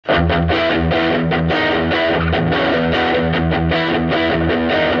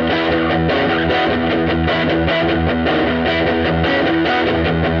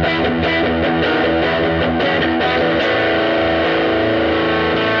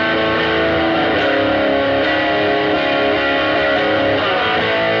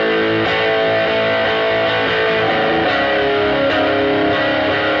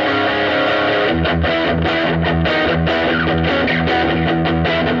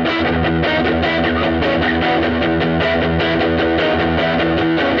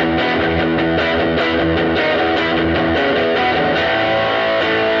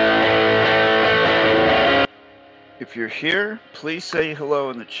If you're here, please say hello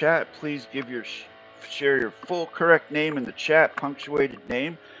in the chat. Please give share your full correct name in the chat, punctuated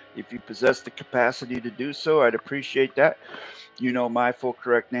name. If you possess the capacity to do so, I'd appreciate that. You know my full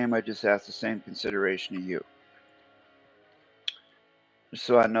correct name. I just ask the same consideration of you,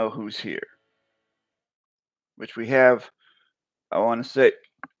 so I know who's here. Which we have, I want to say,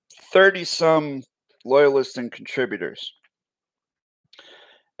 30-some loyalists and contributors.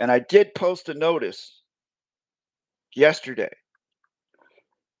 And I did post a notice yesterday.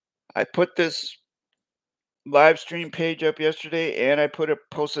 I put this live stream page up yesterday, and I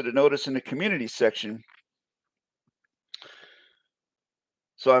posted a notice in the community section.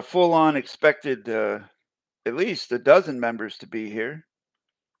 So I full on expected at least a dozen members to be here.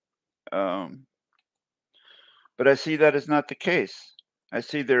 But I see that is not the case. I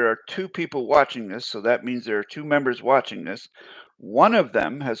see there are 2 people watching this, so that means there are 2 members watching this. One of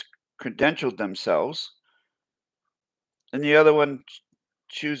them has credentialed themselves, and the other one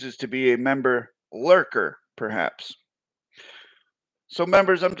chooses to be a member lurker, perhaps. So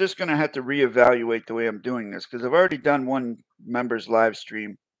members, I'm just going to have to reevaluate the way I'm doing this, because I've already done one members live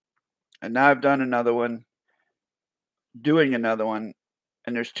stream, and now I've done another one, doing another one,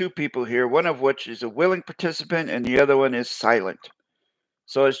 and there's 2 people here, one of which is a willing participant and the other one is silent.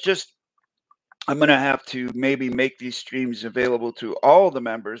 So it's just, I'm going to have to maybe make these streams available to all the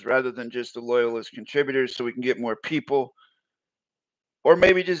members rather than just the loyalist contributors, so we can get more people. Or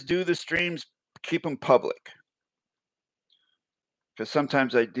maybe just do the streams, keep them public. Because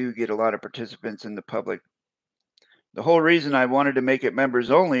sometimes I do get a lot of participants in the public. The whole reason I wanted to make it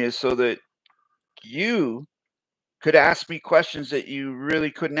members only is so that you could ask me questions that you really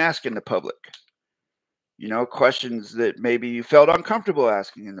couldn't ask in the public. You know, questions that maybe you felt uncomfortable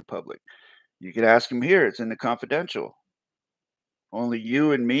asking in the public. You could ask them here. It's in the confidential. Only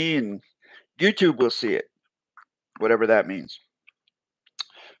you and me and YouTube will see it. Whatever that means.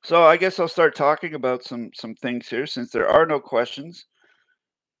 So I guess I'll start talking about some things here, since there are no questions.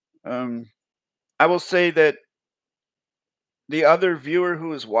 I will say that the other viewer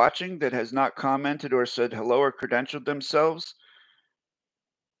who is watching that has not commented or said hello or credentialed themselves,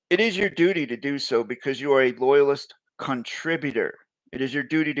 it is your duty to do so, because you are a loyalist contributor. It is your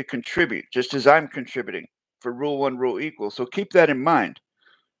duty to contribute, just as I'm contributing for Rule 1, Rule Equal. So keep that in mind.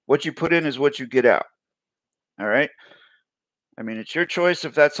 What you put in is what you get out. All right? I mean, it's your choice.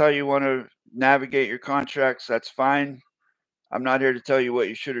 If that's how you want to navigate your contracts, that's fine. I'm not here to tell you what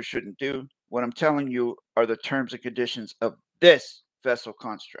you should or shouldn't do. What I'm telling you are the terms and conditions of this vessel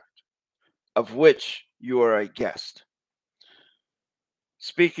construct, of which you are a guest.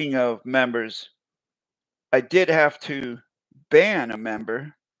 Speaking of members, I did have to ban a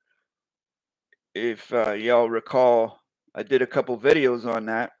member. If y'all recall, I did a couple videos on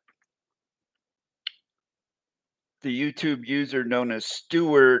that. The YouTube user known as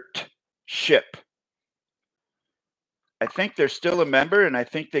Stewardship. I think they're still a member, and I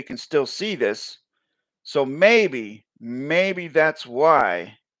think they can still see this. So maybe that's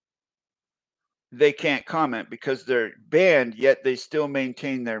why they can't comment, because they're banned, yet they still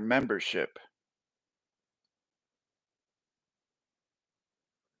maintain their membership.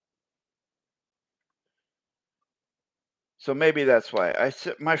 So maybe that's why.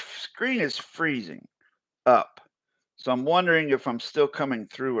 My screen is freezing up. So I'm wondering if I'm still coming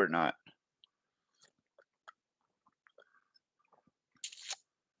through or not.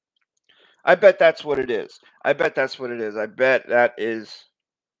 I bet that's what it is. I bet that's what it is. I bet that is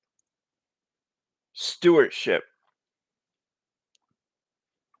stewardship.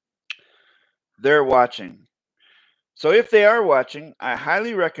 They're watching. So if they are watching, I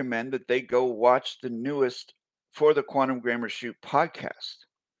highly recommend that they go watch the newest For the Quantum Grammar Shoot podcast,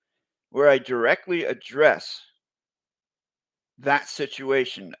 where I directly address that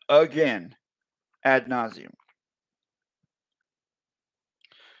situation again ad nauseum.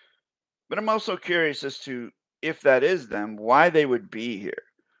 But I'm also curious as to, if that is them, why they would be here,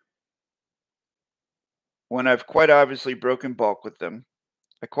 when I've quite obviously broken bulk with them.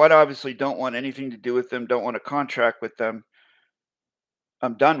 I quite obviously don't want anything to do with them, don't want a contract with them.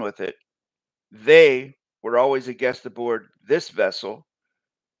 I'm done with it. They were always a guest aboard this vessel.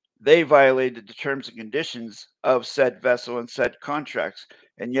 They violated the terms and conditions of said vessel and said contracts,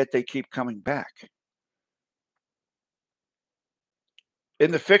 and yet they keep coming back.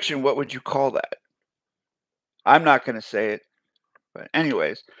 In the fiction, what would you call that? I'm not going to say it, but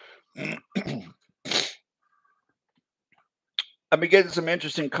anyways. I've been getting some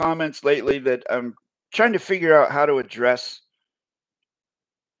interesting comments lately that I'm trying to figure out how to address.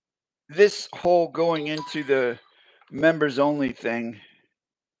 This whole going into the members only thing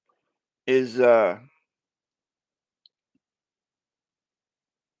is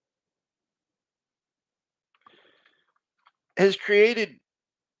has created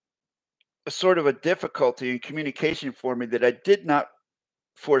a sort of a difficulty in communication for me that I did not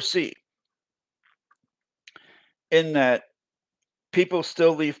foresee. In that people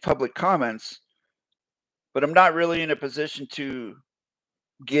still leave public comments, but I'm not really in a position to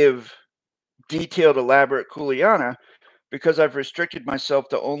give detailed, elaborate kuleana because I've restricted myself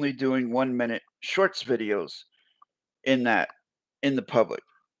to only doing 1-minute shorts videos in the public.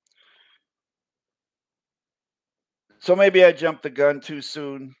 So maybe I jumped the gun too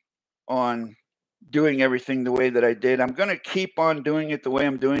soon on doing everything the way that I did. I'm going to keep on doing it the way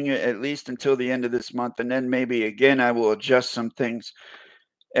I'm doing it at least until the end of this month, and then maybe again I will adjust some things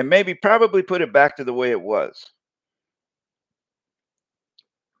and maybe probably put it back to the way it was.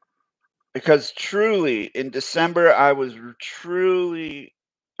 Because truly, in December, I was truly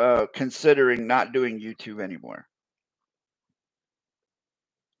considering not doing YouTube anymore.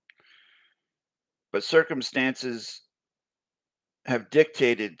 But circumstances have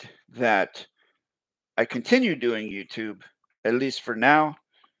dictated that I continue doing YouTube, at least for now.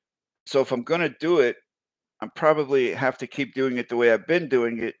 So if I'm going to do it, I probably have to keep doing it the way I've been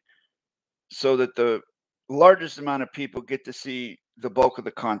doing it so that the largest amount of people get to see the bulk of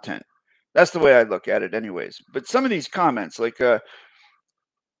the content. That's the way I look at it anyways. But some of these comments, like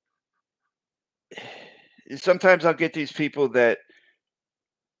sometimes I'll get these people that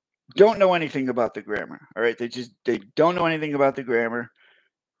don't know anything about the grammar. All right. They don't know anything about the grammar.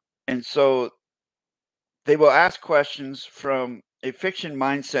 And so they will ask questions from a fiction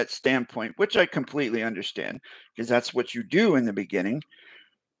mindset standpoint, which I completely understand because that's what you do in the beginning.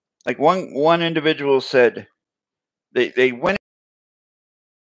 Like one individual said they went in.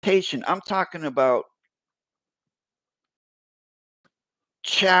 I'm talking about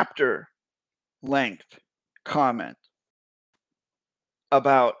chapter length comment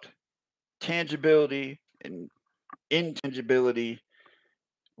about tangibility and intangibility,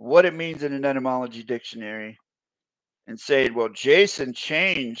 what it means in an etymology dictionary, and say, well, Jason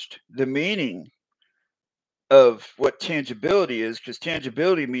changed the meaning of what tangibility is because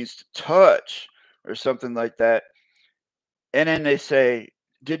tangibility means to touch or something like that. And then they say,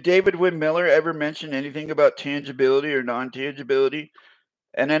 did David-WYNN Miller ever mention anything about tangibility or non-tangibility?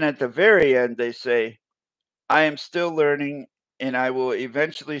 And then at the very end, they say, I am still learning and I will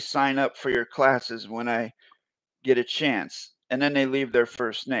eventually sign up for your classes when I get a chance. And then they leave their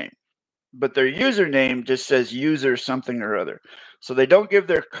first name. But their username just says user something or other. So they don't give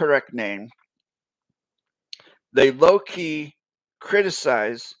their correct name. They low-key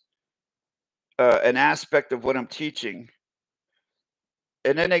criticize an aspect of what I'm teaching.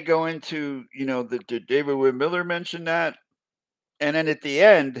 And then they go into, did David-WYNN Miller mention that? And then at the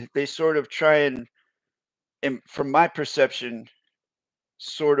end, they sort of try and from my perception,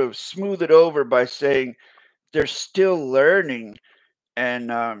 sort of smooth it over by saying they're still learning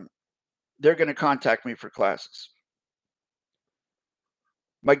and they're going to contact me for classes.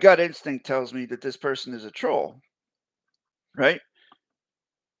 My gut instinct tells me that this person is a troll, right?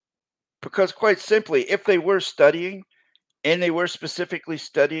 Because quite simply, if they were studying and they were specifically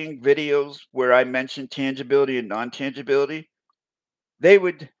studying videos where I mentioned tangibility and non-tangibility, they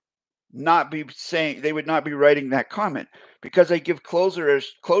would not be writing that comment because I give closure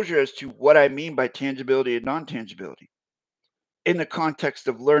as to what I mean by tangibility and non-tangibility in the context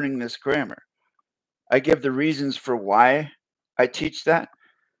of learning this grammar. I give the reasons for why I teach that.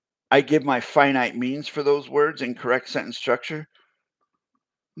 I give my finite means for those words in correct sentence structure.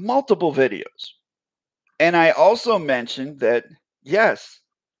 Multiple videos. And I also mentioned that, yes,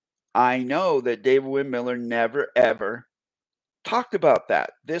 I know that David-WYNN Miller never, ever talked about that.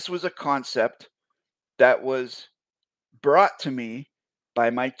 This was a concept that was brought to me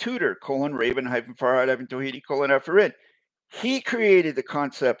by my tutor, :Raven-Farhad-Tohidi::FRN. He created the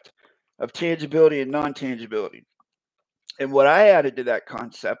concept of tangibility and non-tangibility. And what I added to that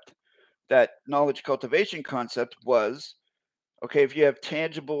concept, that knowledge cultivation concept, was Okay, if you have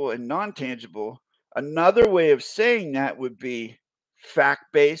tangible and non-tangible, another way of saying that would be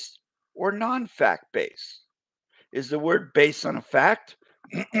fact-based or non-fact-based. Is the word based on a fact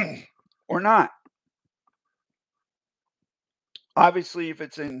or not? Obviously, if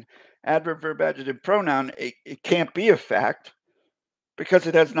it's an adverb, verb, adjective, pronoun, it can't be a fact because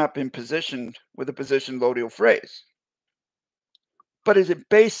it has not been positioned with a position loadial phrase. But is it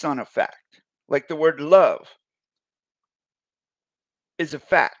based on a fact? Like the word love is a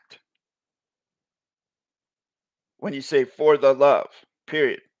fact. When you say for the love,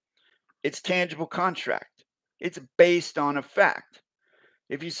 period. It's tangible contract. It's based on a fact.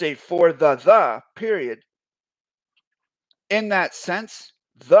 If you say for the, period, in that sense,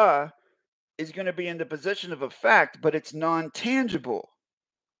 the is going to be in the position of a fact, but it's non-tangible.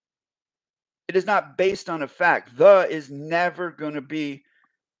 It is not based on a fact. The is never going to be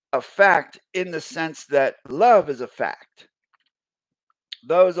a fact in the sense that love is a fact.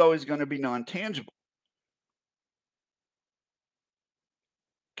 The is always going to be non-tangible.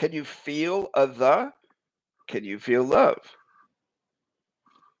 Can you feel a the? Can you feel love?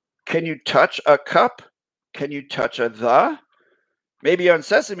 Can you touch a cup? Can you touch a the? Maybe on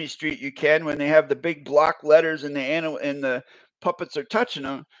Sesame Street you can when they have the big block letters and the puppets are touching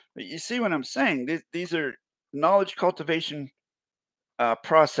them. But you see what I'm saying? These are knowledge cultivation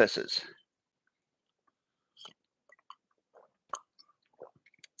processes.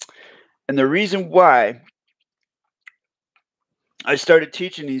 And the reason why I started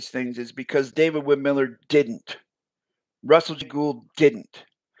teaching these things is because David-WYNN Miller didn't. Russell G. Gould didn't.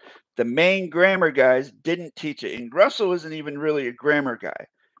 The main grammar guys didn't teach it. And Russell isn't even really a grammar guy.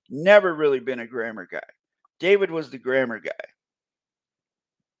 Never really been a grammar guy. David was the grammar guy,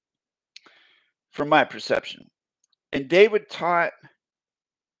 from my perception. And David taught,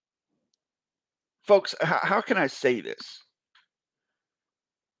 folks, how can I say this?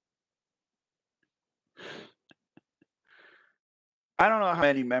 I don't know how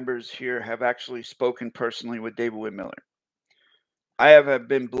many members here have actually spoken personally with David-WYNN Miller. I have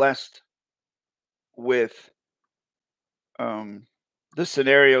been blessed with the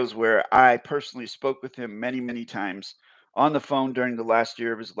scenarios where I personally spoke with him many, many times on the phone during the last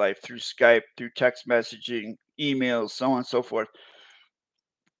year of his life, through Skype, through text messaging, emails, so on and so forth.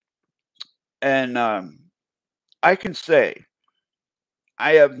 And I can say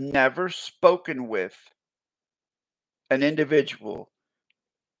I have never spoken with an individual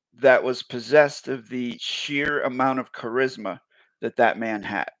that was possessed of the sheer amount of charisma that that man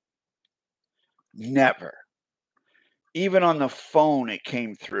had. Never. Even on the phone, it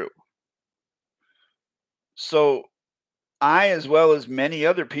came through. So I, as well as many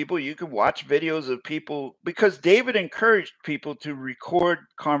other people, you can watch videos of people, because David encouraged people to record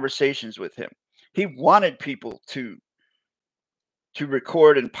conversations with him. He wanted people to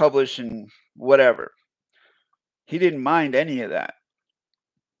record and publish and whatever. He didn't mind any of that,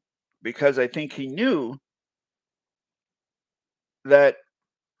 because I think he knew that,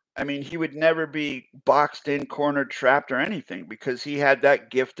 I mean, he would never be boxed in, cornered, trapped, or anything, because he had that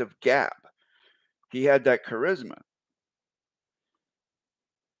gift of gab. He had that charisma.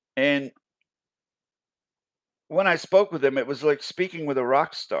 And when I spoke with him, it was like speaking with a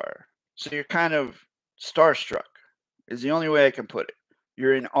rock star. So you're kind of starstruck, is the only way I can put it.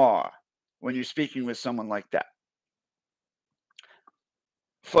 You're in awe when you're speaking with someone like that.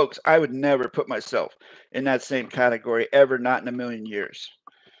 Folks, I would never put myself in that same category ever, not in a million years.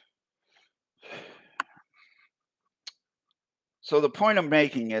 So the point I'm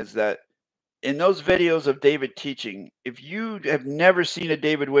making is that in those videos of David teaching, if you have never seen a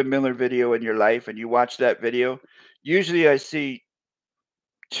David-WYNN Miller video in your life and you watch that video, usually I see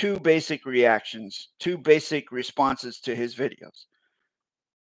two basic reactions, two basic responses to his videos.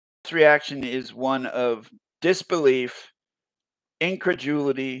 This reaction is one of disbelief,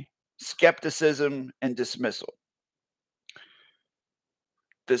 incredulity, skepticism, and dismissal.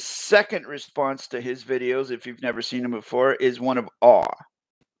 The second response to his videos, if you've never seen them before, is one of awe,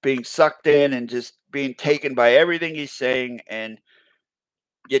 being sucked in and just being taken by everything he's saying, and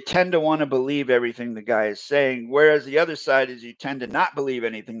you tend to want to believe everything the guy is saying, whereas the other side is you tend to not believe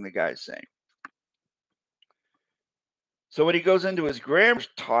anything the guy is saying. So when he goes into his grammar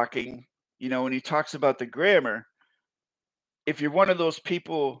talking, you know, when he talks about the grammar, if you're one of those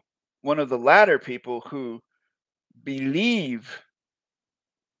people, one of the latter people who believe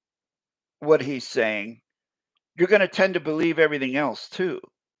what he's saying, you're going to tend to believe everything else too,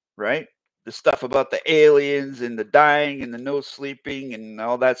 right? The stuff about the aliens and the dying and the no sleeping and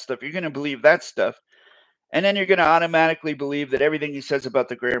all that stuff. You're going to believe that stuff. And then you're going to automatically believe that everything he says about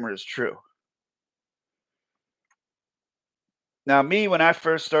the grammar is true. Now, me, when I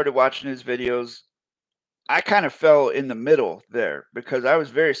first started watching his videos, I kind of fell in the middle there because I was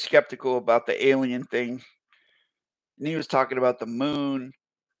very skeptical about the alien thing. And he was talking about the moon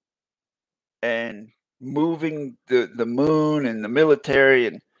and moving the moon and the military,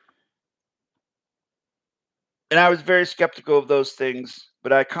 and I was very skeptical of those things,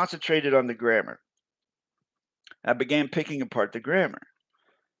 but I concentrated on the grammar. I began picking apart the grammar.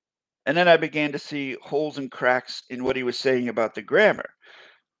 And then I began to see holes and cracks in what he was saying about the grammar.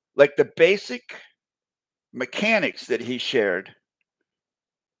 Like the basic mechanics that he shared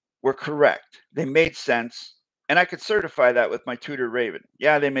were correct. They made sense. And I could certify that with my tutor, Raven.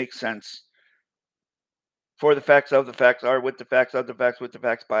 Yeah, they make sense. For the facts, of the facts, are with the facts, of the facts, with the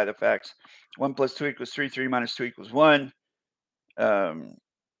facts, by the facts. 1 + 2 = 3, 3 - 2 = 1.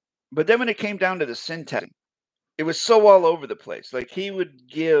 But then when it came down to the syntax, it was so all over the place. Like he would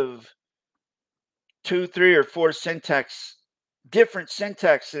give 2, 3, or 4 different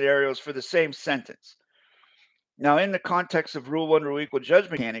syntax scenarios for the same sentence. Now, in the context of Rule 1, Rule Equal Judge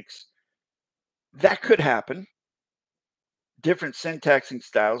mechanics, that could happen. Different syntaxing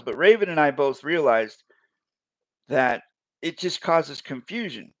styles, but Raven and I both realized that it just causes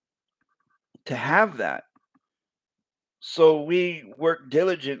confusion to have that. So we worked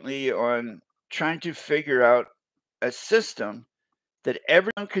diligently on trying to figure out a system that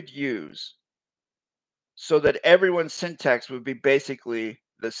everyone could use so that everyone's syntax would be basically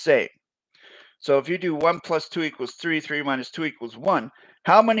the same. So if you do 1 + 2 = 3, 3 - 2 = 1,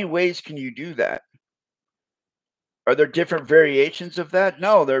 how many ways can you do that? Are there different variations of that?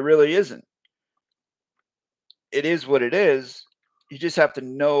 No, there really isn't. It is what it is. You just have to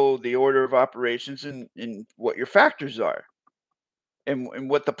know the order of operations and what your factors are and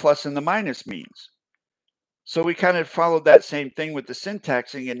what the plus and the minus means. So we kind of followed that same thing with the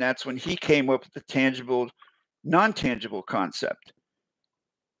syntaxing, and that's when he came up with the tangible, non-tangible concept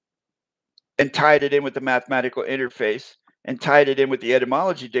and tied it in with the mathematical interface and tied it in with the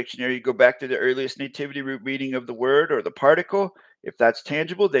etymology dictionary. You go back to the earliest nativity root meaning of the word or the particle. If that's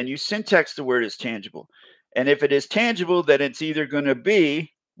tangible, then you syntax the word as tangible. And if it is tangible, then it's either going to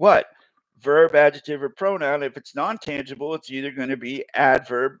be what? Verb, adjective, or pronoun. If it's non-tangible, it's either going to be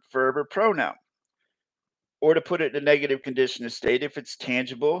adverb, verb, or pronoun. Or to put it in a negative conditional state, if it's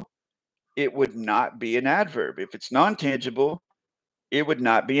tangible, it would not be an adverb. If it's non-tangible, it would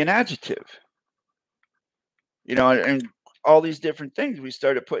not be an adjective. You know, and all these different things we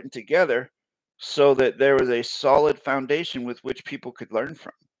started putting together so that there was a solid foundation with which people could learn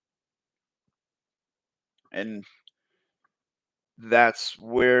from. And that's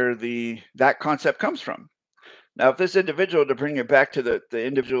where that concept comes from. Now, if this individual, to bring it back to the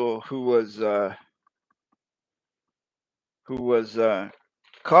individual who was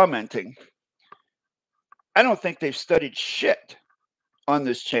commenting, I don't think they've studied shit on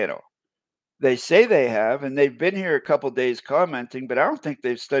this channel. They say they have, and they've been here a couple days commenting, but I don't think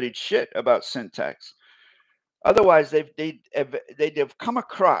they've studied shit about syntax. Otherwise, they'd have come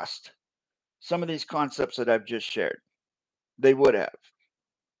across some of these concepts that I've just shared. They would have.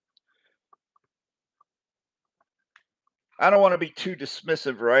 I don't want to be too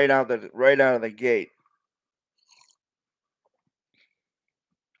dismissive right out of the gate.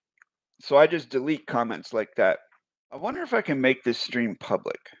 So I just delete comments like that. I wonder if I can make this stream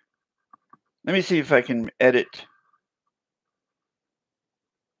public. Let me see if I can edit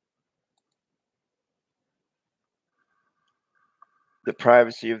the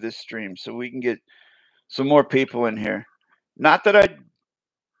privacy of this stream so we can get some more people in here. Not that I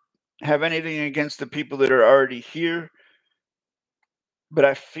have anything against the people that are already here, but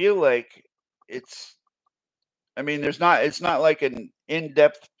I feel like it's not like an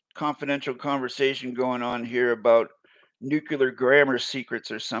in-depth confidential conversation going on here about nuclear grammar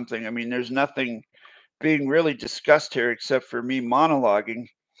secrets or something. I mean, there's nothing being really discussed here except for me monologuing.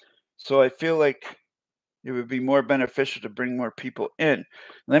 So I feel like it would be more beneficial to bring more people in.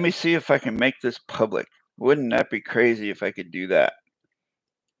 Let me see if I can make this public. Wouldn't that be crazy if I could do that?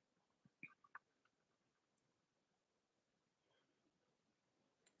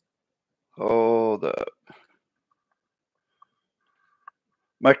 Hold up.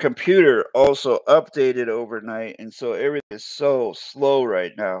 My computer also updated overnight, and so everything is so slow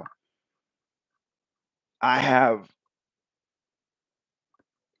right now. I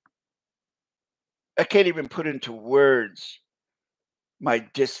can't even put into words my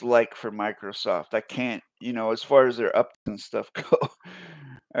dislike for Microsoft. I can't, as far as their ups and stuff go,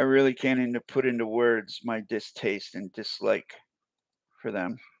 I really can't even put into words my distaste and dislike for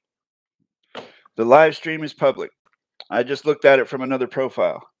them. The live stream is public. I just looked at it from another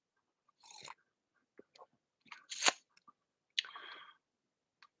profile.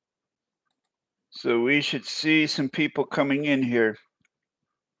 So we should see some people coming in here.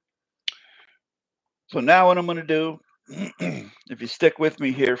 So now what I'm going to do, if you stick with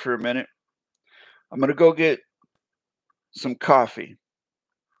me here for a minute, I'm going to go get some coffee.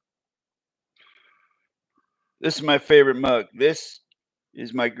 This is my favorite mug. This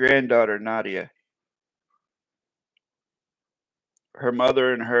is my granddaughter, Nadia. Her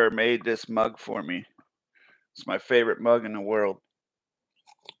mother and her made this mug for me. It's my favorite mug in the world.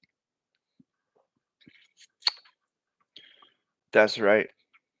 That's right.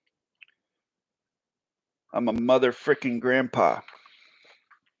 I'm a mother frickin' grandpa.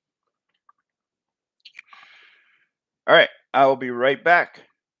 All right, I will be right back.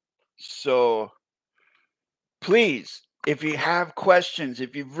 So please, if you have questions,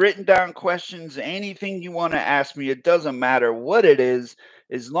 if you've written down questions, anything you want to ask me, it doesn't matter what it is,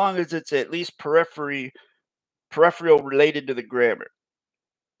 as long as it's at least peripheral related to the grammar.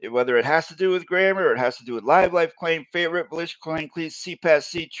 Whether it has to do with grammar or it has to do with live life claim, favorite volition claim,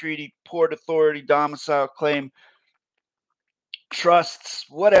 CPAS-C treaty, port authority, domicile claim, trusts,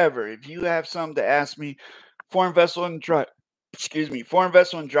 whatever. If you have something to ask me, foreign vessel and dry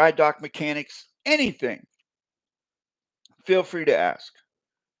dock mechanics, anything, feel free to ask,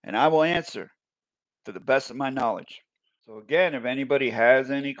 and I will answer to the best of my knowledge. So again, if anybody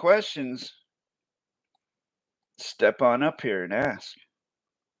has any questions, step on up here and ask.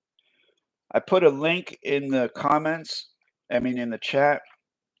 I put a link in the comments, in the chat,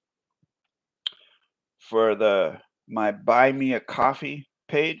 for my Buy Me a Coffee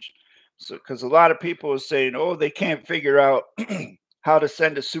page. So, because a lot of people are saying, oh, they can't figure out how to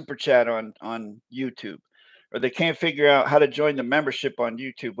send a super chat on YouTube, or they can't figure out how to join the membership on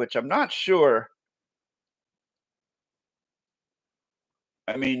YouTube, which I'm not sure.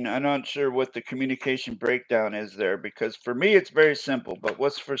 I'm not sure what the communication breakdown is there, because for me, it's very simple, but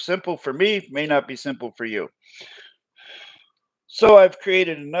what's simple for me may not be simple for you. So I've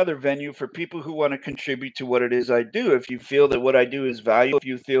created another venue for people who want to contribute to what it is I do. If you feel that what I do is valuable, if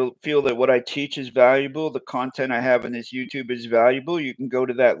you feel that what I teach is valuable, the content I have in this YouTube is valuable, you can go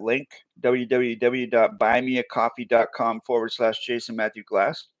to that link, www.buymeacoffee.com/Jason Matthew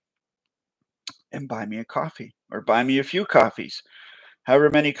Glass, and buy me a coffee, or buy me a few coffees.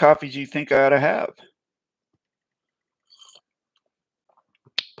 However many coffees you think I ought to have.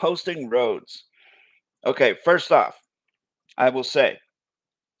 Posting roads. Okay, first off, I will say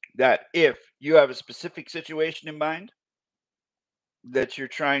that if you have a specific situation in mind that you're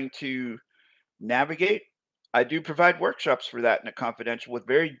trying to navigate, I do provide workshops for that in a confidential with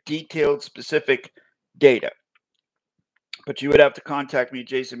very detailed, specific data. But you would have to contact me,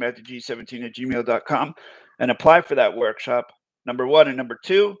 jasonmatthewg17@gmail.com, and apply for that workshop, number one. And number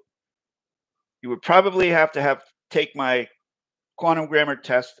two, you would probably have to take my quantum grammar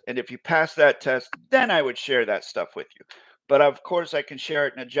test. And if you pass that test, then I would share that stuff with you. But of course, I can share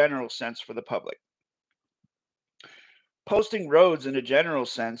it in a general sense for the public. Posting roads in a general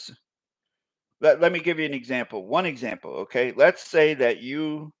sense. Let me give you an example. One example, okay? Let's say that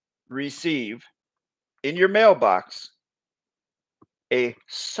you receive in your mailbox a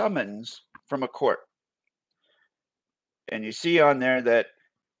summons from a court. And you see on there that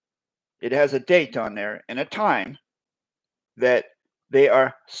it has a date on there and a time that they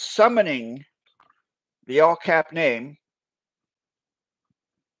are summoning the all-cap name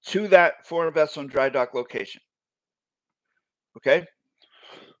to that foreign vessel and dry dock location. Okay?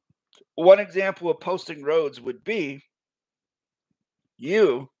 One example of posting roads would be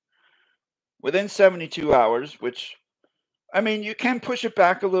you, within 72 hours, which, you can push it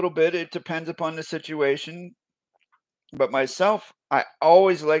back a little bit. It depends upon the situation. But myself, I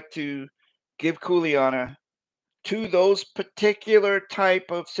always like to give kuleana to those particular type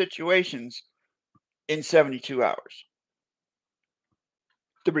of situations in 72 hours.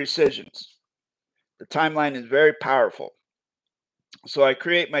 The rescissions. The timeline is very powerful. So I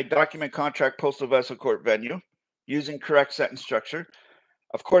create my document contract postal vessel court venue using correct sentence structure.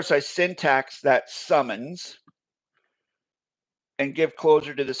 Of course, I syntax that summons and give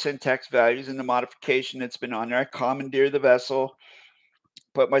closure to the syntax values and the modification that's been on there. I commandeer the vessel,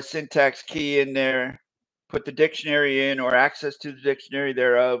 put my syntax key in there, put the dictionary in or access to the dictionary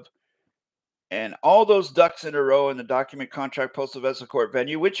thereof, and all those ducks in a row in the document contract postal vessel court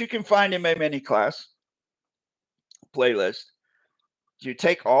venue, which you can find in my mini class playlist. You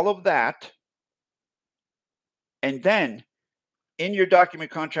take all of that, and then in your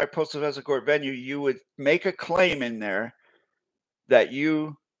document contract postal vessel court venue, you would make a claim in there that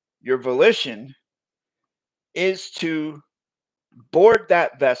your volition is to board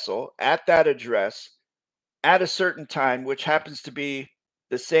that vessel at that address at a certain time, which happens to be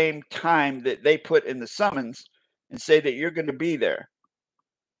the same time that they put in the summons and say that you're going to be there,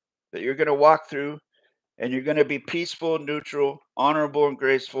 that you're going to walk through, and you're going to be peaceful, neutral, honorable, and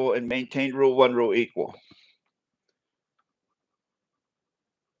graceful, and maintain rule 1, rule equal.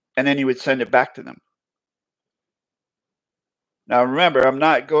 And then you would send it back to them. Now, remember, I'm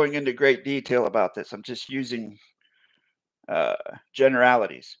not going into great detail about this. I'm just using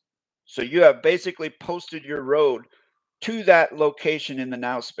generalities. So you have basically posted your road to that location in the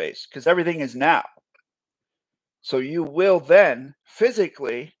now space, because everything is now. So you will then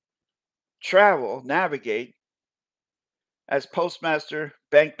physically travel, navigate as postmaster,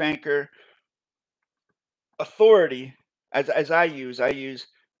 banker, authority. As I use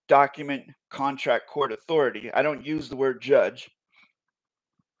document, contract, court authority. I don't use the word judge.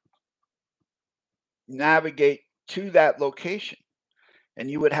 Navigate to that location. And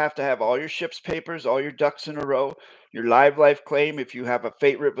you would have to have all your ship's papers, all your ducks in a row, your live life claim, if you have a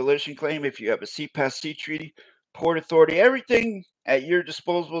fate revolution claim, if you have a C-PAS-C treaty, port authority, everything at your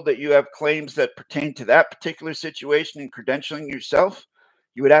disposal that you have claims that pertain to that particular situation and credentialing yourself,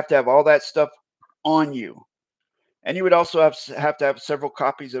 you would have to have all that stuff on you. And you would also have to have several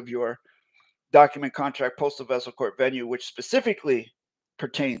copies of your document, contract, postal vessel, court venue, which specifically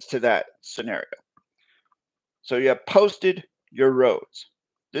pertains to that scenario. So you have posted your roads.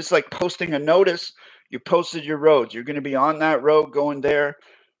 This is like posting a notice. You posted your roads. You're going to be on that road going there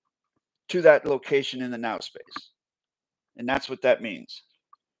to that location in the now space. And that's what that means.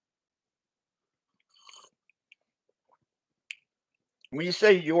 When you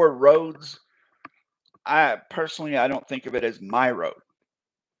say your roads, I don't think of it as my road.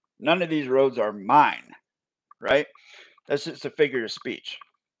 None of these roads are mine, right? That's just a figure of speech.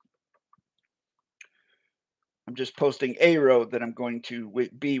 I'm just posting a road that I'm going to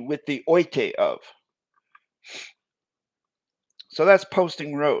be with the oite of. So that's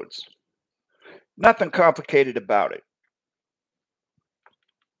posting roads. Nothing complicated about it.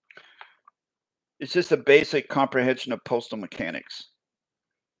 It's just a basic comprehension of postal mechanics.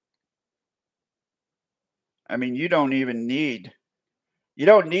 I mean, you don't need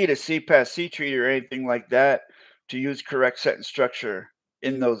a C-PAS-C treaty or anything like that to use correct sentence structure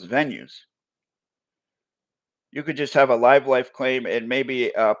in those venues. You could just have a live life claim and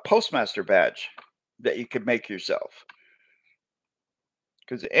maybe a postmaster badge that you could make yourself.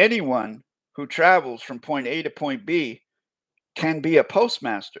 Because anyone who travels from point A to point B can be a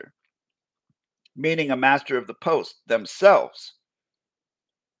postmaster, meaning a master of the post themselves.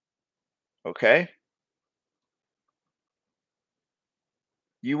 Okay?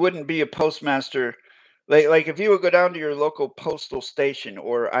 You wouldn't be a postmaster. Like if you would go down to your local postal station,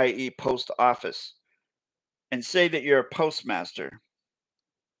 or i.e. post office, and say that you're a postmaster,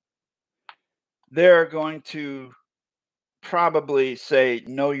 they're going to probably say,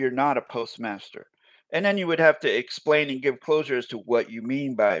 no, you're not a postmaster. And then you would have to explain and give closure as to what you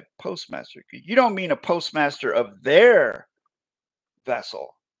mean by postmaster. You don't mean a postmaster of their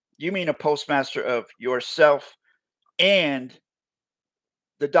vessel. You mean a postmaster of yourself and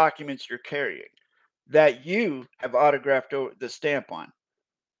the documents you're carrying that you have autographed the stamp on.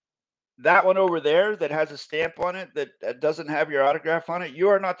 That one over there that has a stamp on it that doesn't have your autograph on it, you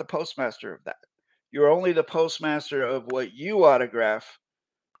are not the postmaster of that. You're only the postmaster of what you autograph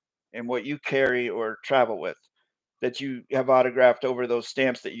and what you carry or travel with, that you have autographed over those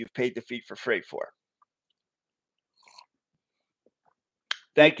stamps that you've paid the fee for freight for.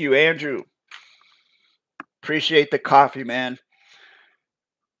 Thank you, Andrew. Appreciate the coffee, man.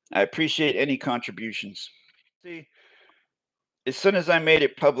 I appreciate any contributions. See, as soon as I made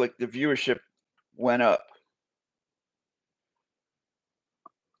it public, the viewership went up.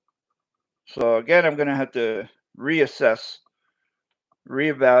 So again, I'm going to have to reassess,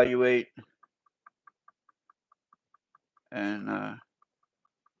 reevaluate, and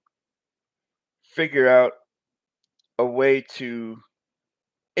figure out a way to,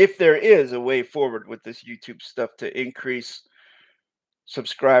 if there is a way forward with this YouTube stuff, to increase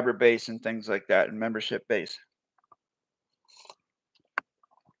subscriber base and things like that, and membership base.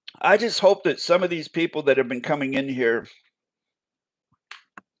 I just hope that some of these people that have been coming in here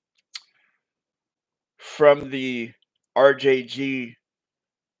from the RJG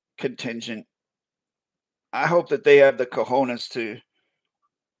contingent, I hope that they have the cojones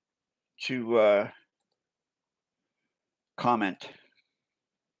to comment.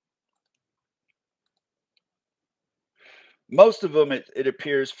 Most of them, it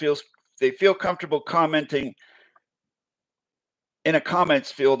appears, they feel comfortable commenting in a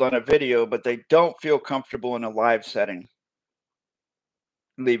comments field on a video, but they don't feel comfortable in a live setting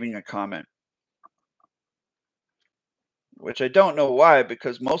leaving a comment. which I don't know why,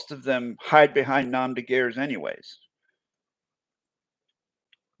 because most of them hide behind nom de guerres anyways.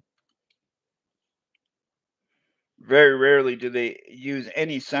 Very rarely do they use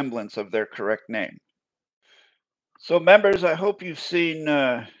any semblance of their correct name. So members, I hope you've seen,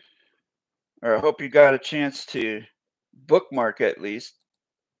 or I hope you got a chance to bookmark at least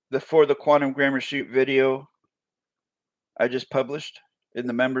For the Quantum Grammar Sheet video I just published in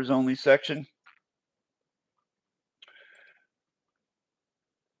the members only section.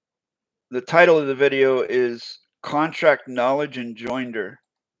 The title of the video is Contract Knowledge and Joinder.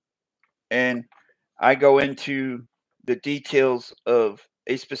 And I go into the details of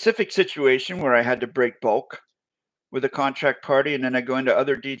a specific situation where I had to break bulk with a contract party, and then I go into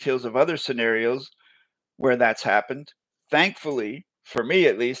other details of other scenarios where that's happened. Thankfully, for me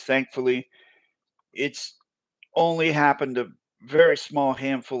at least, thankfully, it's only happened a very small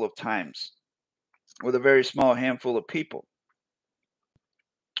handful of times with a very small handful of people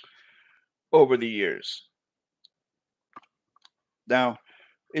over the years. Now,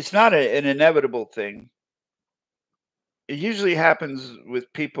 it's not an inevitable thing. It usually happens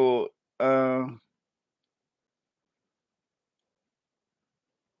with people, how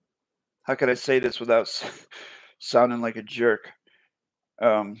can I say this without sounding like a jerk?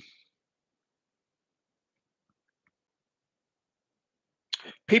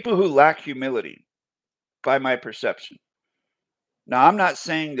 People who lack humility, by my perception. Now, I'm not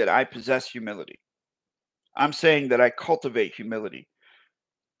saying that I possess humility. I'm saying that I cultivate humility.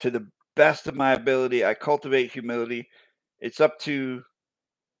 To the best of my ability, I cultivate humility. It's up to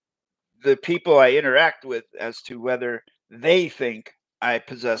the people I interact with as to whether they think I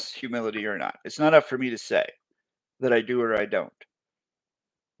possess humility or not. It's not up for me to say that I do or I don't.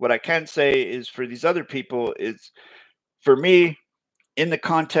 What I can say is for these other people is, for me, in the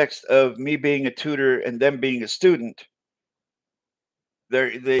context of me being a tutor and them being a student,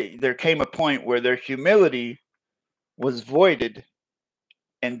 there came a point where their humility was voided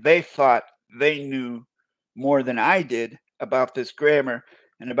and they thought they knew more than I did about this grammar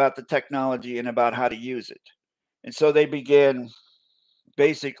and about the technology and about how to use it. And so they began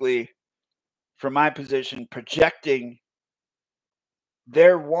basically, from my position, projecting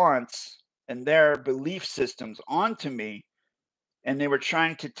their wants and their belief systems onto me. And they were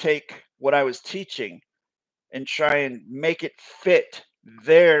trying to take what I was teaching and try and make it fit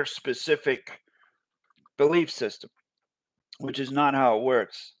their specific belief system, which is not how it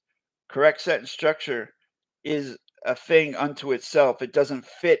works. Correct sentence structure is a thing unto itself. It doesn't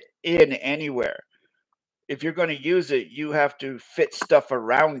fit in anywhere. If you're going to use it, you have to fit stuff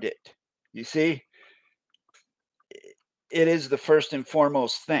around it. You see? It is the first and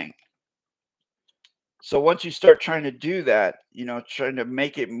foremost thing. So once you start trying to do that, trying to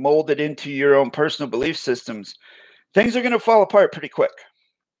make it molded into your own personal belief systems, things are going to fall apart pretty quick.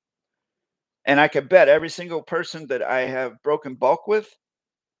 And I can bet every single person that I have broken bulk with,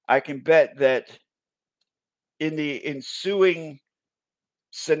 I can bet that in the ensuing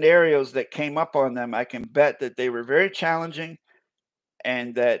scenarios that came up on them, I can bet that they were very challenging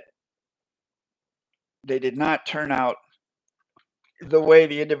and that they did not turn out the way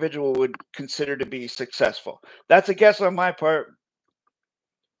the individual would consider to be successful. That's a guess on my part.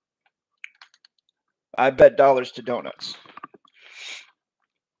 I bet dollars to donuts.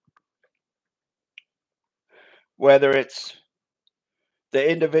 Whether it's the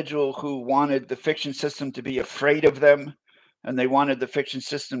individual who wanted the fiction system to be afraid of them, and they wanted the fiction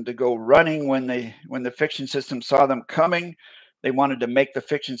system to go running when the fiction system saw them coming. They wanted to make the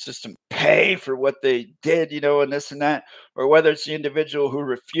fiction system pay for what they did, and this and that. Or whether it's the individual who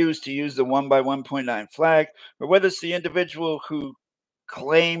refused to use the 1 by 1.9 flag, or whether it's the individual who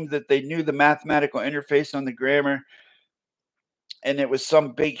claimed that they knew the mathematical interface on the grammar, and it was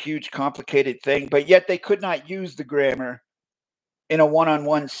some big, huge, complicated thing, but yet they could not use the grammar in a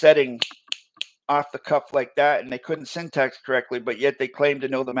one-on-one setting off the cuff like that, and they couldn't syntax correctly, but yet they claim to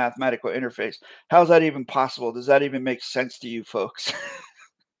know the mathematical interface. How's that even possible? Does that even make sense to you folks?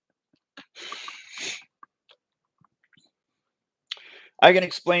 I can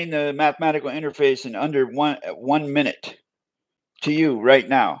explain the mathematical interface in under 1 minute to you right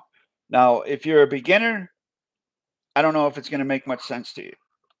now. Now, if you're a beginner, I don't know if it's going to make much sense to you.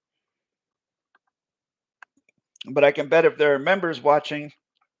 But I can bet if there are members watching,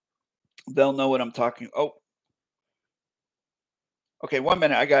 they'll know what I'm talking. Oh, okay, 1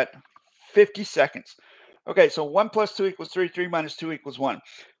 minute. I got 50 seconds. Okay, so 1 plus 2 equals 3, 3 minus 2 equals 1.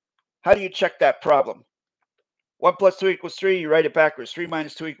 How do you check that problem? 1 plus 2 equals 3, you write it backwards. 3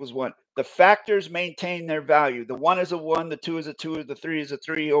 minus 2 equals 1. The factors maintain their value. The 1 is a 1, the 2 is a 2, the 3 is a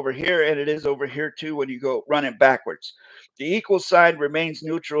 3 over here, and it is over here too when you go run it backwards. The equal sign remains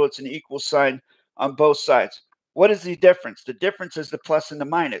neutral. It's an equal sign on both sides. What is the difference? The difference is the plus and the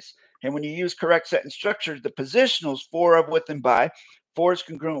minus. And when you use correct sentence structures, the positionals for, of, with, and by, for is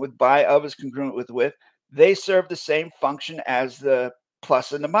congruent with by, of is congruent with, they serve the same function as the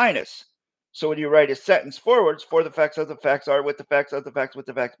plus and the minus. So when you write a sentence forwards, for the facts, of the facts, are with the facts, of the facts, with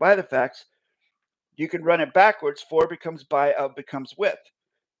the facts, by the facts, you can run it backwards. For becomes by, of becomes with.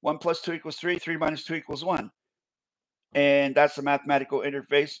 1 plus 2 equals 3, 3 minus 2 equals 1. And that's the mathematical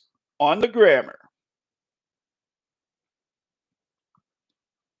interface on the grammar.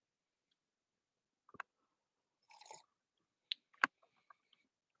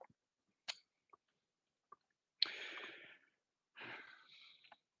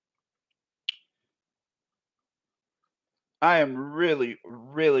 I am really,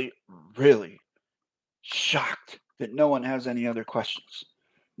 really, really shocked that no one has any other questions.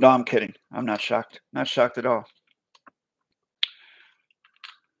 No, I'm kidding. I'm not shocked. Not shocked at all.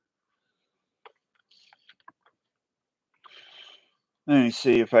 Let me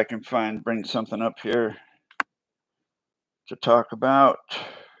see if I can bring something up here to talk about.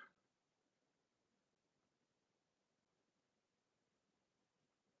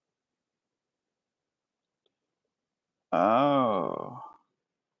 Oh.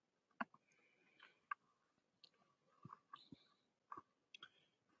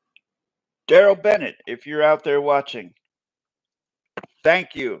 Daryl Bennett, if you're out there watching,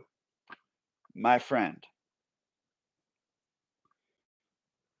 thank you, my friend.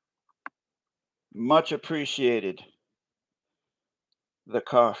 Much appreciated. The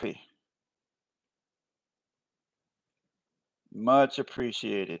coffee. Much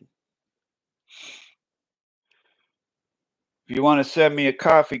appreciated. If you want to send me a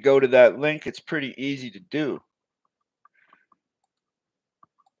coffee, go to that link. It's pretty easy to do.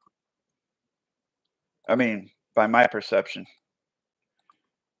 I mean, by my perception.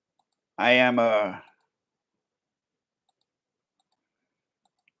 I am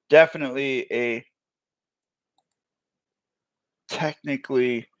definitely a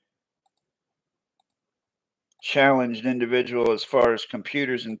technically challenged individual as far as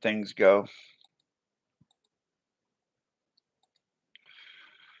computers and things go.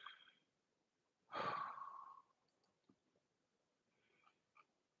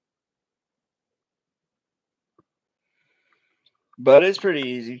 But it's pretty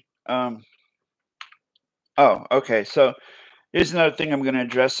easy. Oh, okay. So here's another thing I'm going to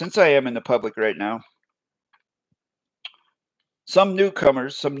address. Since I am in the public right now, some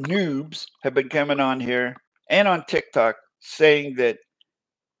newcomers, some noobs have been coming on here and on TikTok saying that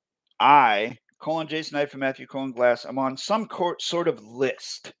I, Jason Knife and Matthew Glass, I'm on some sort of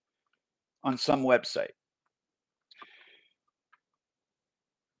list on some website.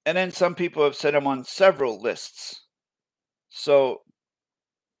 And then some people have said I'm on several lists. So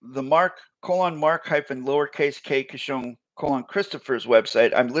the Mark hyphen lowercase k Kishon Christopher's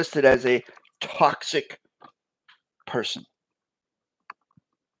website, I'm listed as a toxic person.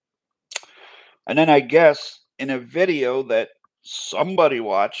 And then I guess in a video that somebody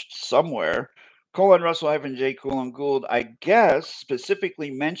watched somewhere, Russell hyphen J Gould, I guess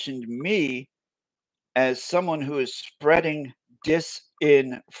specifically mentioned me as someone who is spreading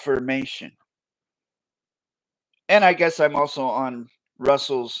disinformation. And I guess I'm also on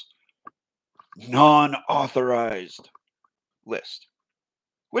Russell's non-authorized list,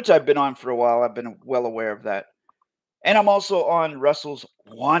 which I've been on for a while. I've been well aware of that. And I'm also on Russell's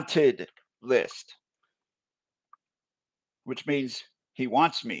wanted list, which means he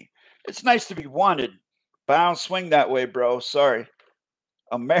wants me. It's nice to be wanted, but I don't swing that way, bro. Sorry.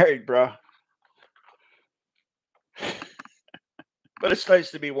 I'm married, bro. But it's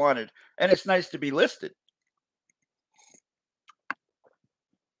nice to be wanted, and it's nice to be listed.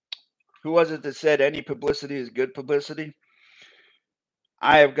 Who was it that said any publicity is good publicity?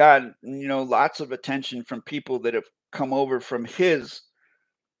 I have gotten, lots of attention from people that have come over from his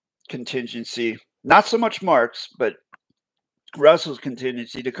contingency. Not so much Mark's, but Russell's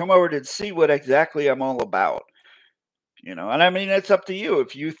contingency, to come over to see what exactly I'm all about. And I mean, it's up to you.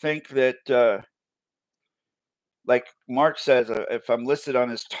 If you think that, like Mark says, if I'm listed on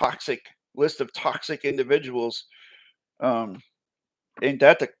his toxic list of toxic individuals, ain't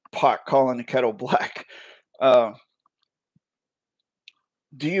that the pot calling the kettle black? Do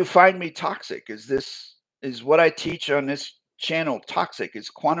you find me toxic? Is what I teach on this channel toxic? Is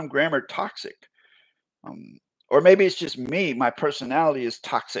quantum grammar toxic? Or maybe it's just me. My personality is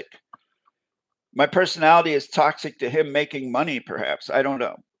toxic. My personality is toxic to him making money, perhaps. I don't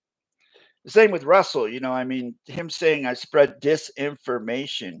know. The same with Russell, I mean, him saying I spread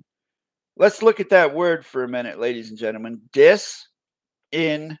disinformation. Let's look at that word for a minute, ladies and gentlemen.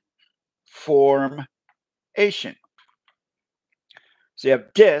 Disinformation. So you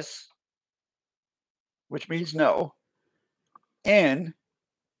have dis, which means no, in,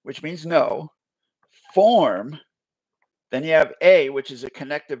 which means no, form, then you have a, which is a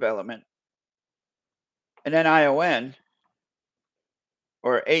connective element, and then ion,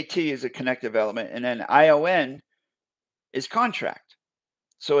 or at is a connective element, and then ion is contract.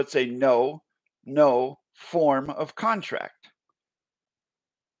 So it's a no form of contract.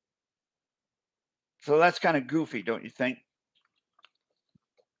 So that's kind of goofy, don't you think?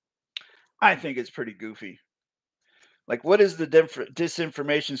 I think it's pretty goofy. Like, what is the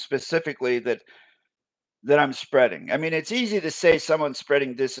disinformation specifically that I'm spreading? I mean, it's easy to say someone's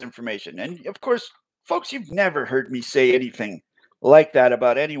spreading disinformation. And of course, folks, you've never heard me say anything like that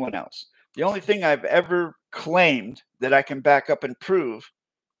about anyone else. The only thing I've ever claimed that I can back up and prove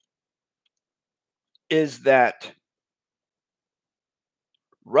is that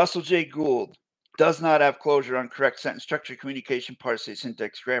Russell J. Gould does not have closure on correct sentence structure, communication, parse,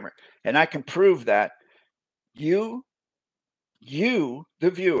 syntax, grammar. And I can prove that you, the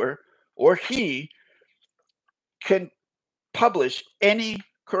viewer, or he can publish any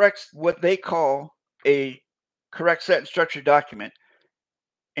correct, what they call a correct sentence structure document,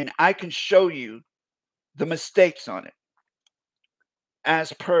 and I can show you the mistakes on it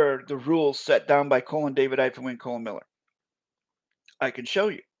as per the rules set down by David-WYNN, Miller. I can show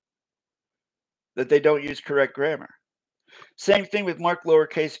you that they don't use correct grammar. Same thing with Mark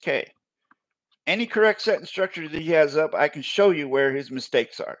lowercase k. Any correct sentence structure that he has up, I can show you where his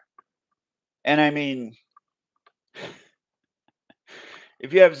mistakes are. And I mean,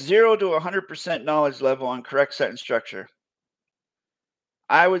 if you have 0 to 100% knowledge level on correct sentence structure,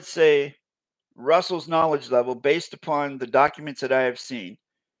 I would say Russell's knowledge level, based upon the documents that I have seen,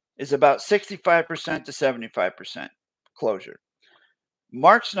 is about 65% to 75% closure.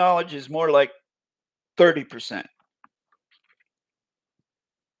 Mark's knowledge is more like 30%.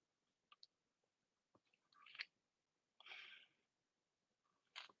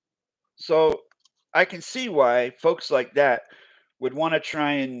 So I can see why folks like that would want to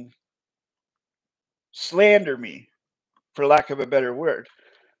try and slander me, for lack of a better word,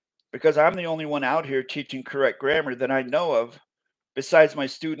 because I'm the only one out here teaching correct grammar that I know of, besides my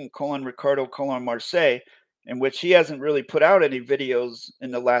student, Ricardo, Marseille, in which he hasn't really put out any videos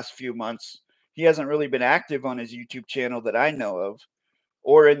in the last few months. He hasn't really been active on his YouTube channel that I know of,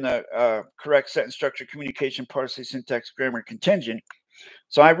 or in the correct sentence structure, communication, parse, syntax, grammar, contingent.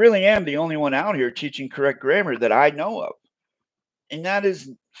 So I really am the only one out here teaching correct grammar that I know of. And that is,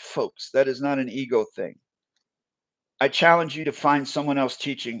 folks, that is not an ego thing. I challenge you to find someone else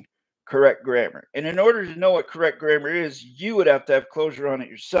teaching correct grammar. And in order to know what correct grammar is, you would have to have closure on it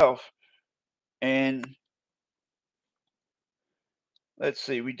yourself. And let's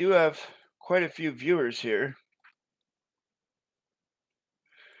see, we do have quite a few viewers here.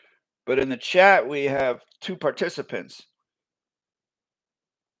 But in the chat, we have 2 participants.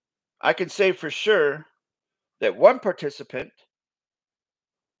 I can say for sure that one participant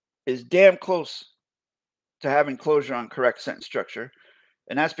is damn close to having closure on correct sentence structure.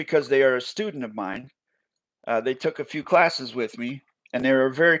 And that's because they are a student of mine. They took a few classes with me, and they're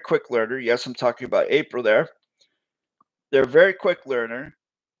a very quick learner. Yes, I'm talking about April there. They're a very quick learner,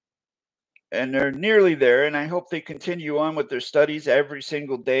 and they're nearly there, and I hope they continue on with their studies every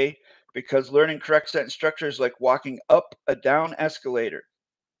single day, because learning correct sentence structure is like walking up a down escalator.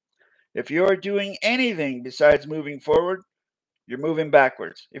 If you're doing anything besides moving forward, you're moving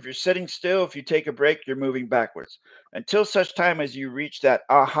backwards. If you're sitting still, if you take a break, you're moving backwards. Until such time as you reach that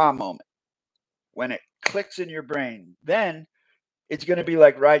aha moment, when it clicks in your brain, then it's going to be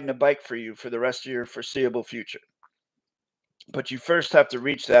like riding a bike for you for the rest of your foreseeable future. But you first have to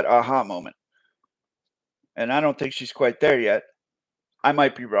reach that aha moment. And I don't think she's quite there yet. I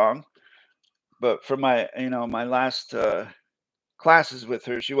might be wrong. But for my, my last classes with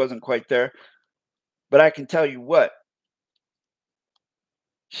her, she wasn't quite there. But I can tell you what,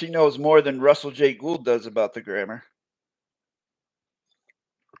 she knows more than Russell J. Gould does about the grammar.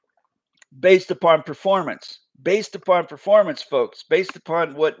 Based upon performance, folks, based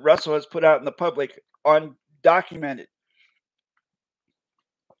upon what Russell has put out in the public, undocumented.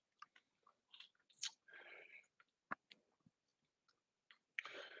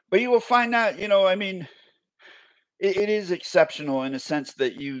 But you will find out, I mean, it is exceptional in a sense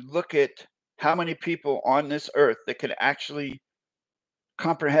that you look at how many people on this earth that can actually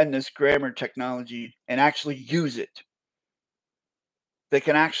comprehend this grammar technology and actually use it. They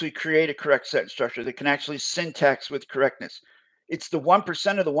can actually create a correct sentence structure. They can actually syntax with correctness. It's the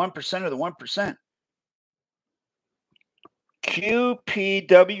 1% of the 1% of the 1%.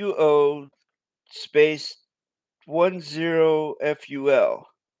 QPWO space 10FUL.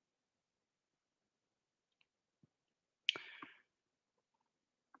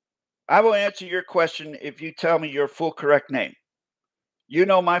 I will answer your question if you tell me your full correct name. You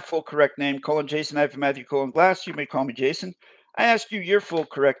know my full correct name, Jason Matthew Glass. You may call me Jason. I ask you your full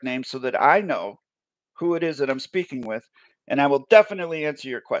correct name so that I know who it is that I'm speaking with, and I will definitely answer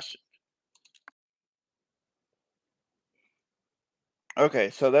your question. Okay,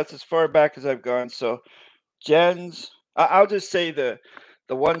 so that's as far back as I've gone. So Jen's, I'll just say the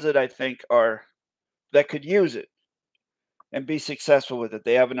ones that I think are that could use it and be successful with it.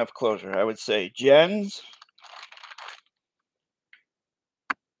 They have enough closure. I would say Jen's,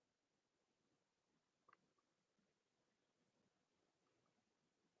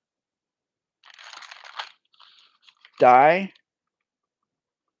 Di,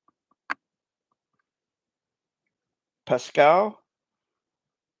 Pascal,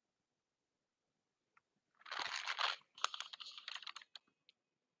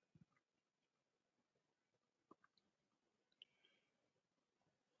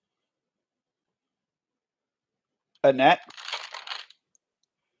 Annette,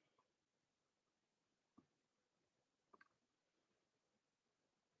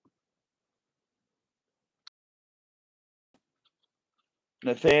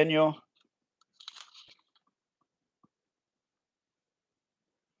 Nathaniel,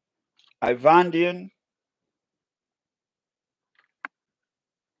 Ivandian,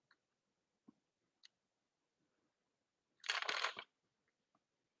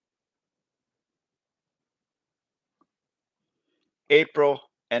 April,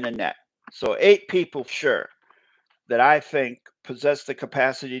 and Annette. So 8 people, sure, that I think possess the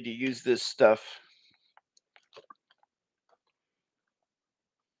capacity to use this stuff.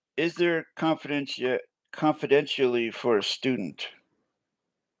 Is there confidentially for a student?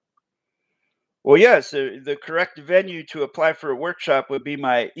 Well, yes, the correct venue to apply for a workshop would be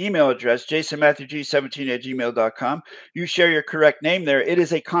my email address, jasonmatthewg17@gmail.com. You share your correct name there. It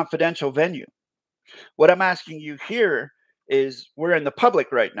is a confidential venue. What I'm asking you here is we're in the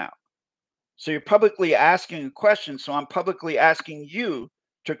public right now. So you're publicly asking a question. So I'm publicly asking you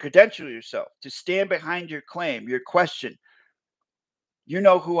to credential yourself, to stand behind your claim, your question. You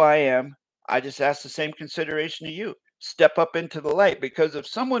know who I am. I just ask the same consideration to you. Step up into the light, because if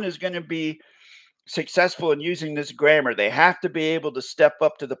someone is going to be successful in using this grammar, they have to be able to step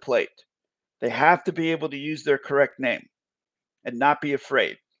up to the plate. They have to be able to use their correct name and not be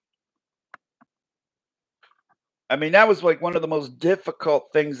afraid. I mean, that was like one of the most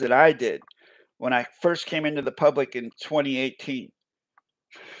difficult things that I did when I first came into the public in 2018,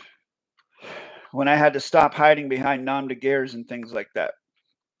 when I had to stop hiding behind nom de guerres and things like that.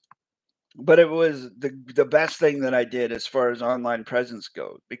 But it was the best thing that I did as far as online presence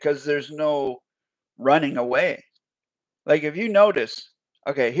goes, because there's no running away. Like, if you notice,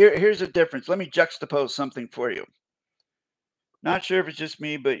 okay, here's a difference. Let me juxtapose something for you. Not sure if it's just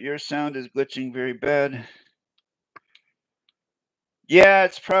me, but your sound is glitching very bad. Yeah,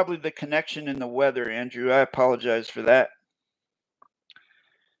 it's probably the connection and the weather, Andrew. I apologize for that.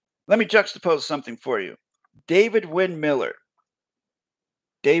 Let me juxtapose something for you. David-WYNN Miller.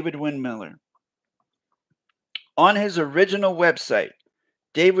 David-WYNN Miller. On his original website,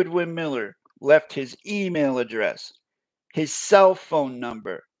 David-WYNN Miller left his email address, his cell phone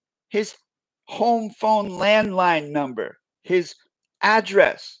number, his home phone landline number, his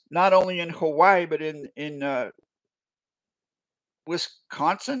address, not only in Hawaii, but in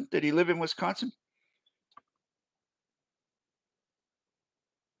Wisconsin. Did he live in Wisconsin?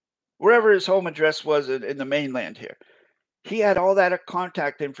 Wherever his home address was in the mainland here. He had all that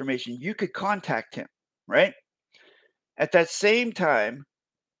contact information. You could contact him, right? At that same time,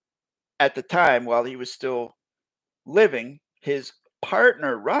 at the time while he was still living, his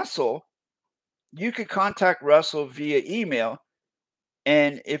partner, Russell, you could contact Russell via email.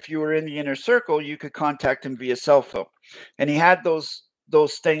 And if you were in the inner circle, you could contact him via cell phone. And he had those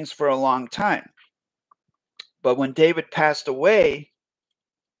things for a long time. But when David passed away,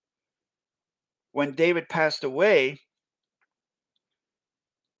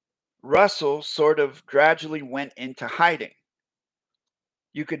 Russell sort of gradually went into hiding.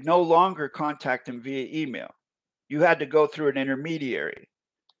 You could no longer contact him via email. You had to go through an intermediary.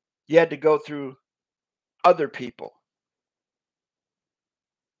 You had to go through other people.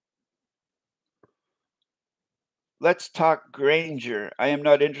 Let's talk Granger. I am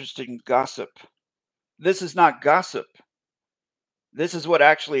not interested in gossip. This is not gossip. This is what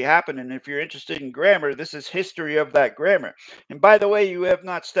actually happened. And if you're interested in grammar, this is history of that grammar. And by the way, you have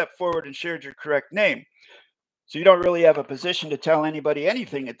not stepped forward and shared your correct name. So you don't really have a position to tell anybody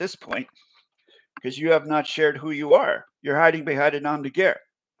anything at this point, because you have not shared who you are. You're hiding behind a nom de guerre.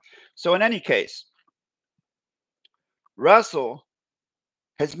 So in any case, Russell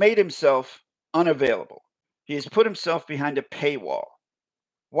has made himself unavailable. He has put himself behind a paywall.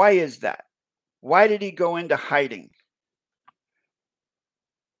 Why is that? Why did he go into hiding?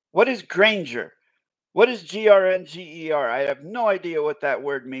 What is Granger? What is GRNGER? I have no idea what that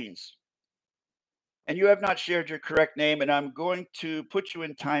word means. And you have not shared your correct name, and I'm going to put you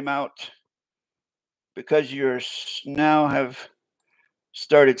in timeout because you now have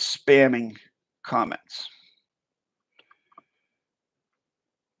started spamming comments.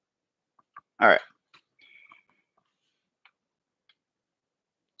 All right.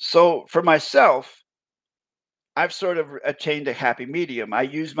 So for myself, I've sort of attained a happy medium. I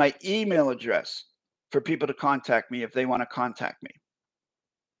use my email address for people to contact me if they want to contact me.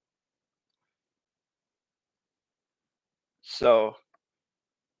 So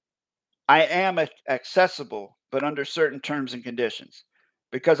I am accessible, but under certain terms and conditions,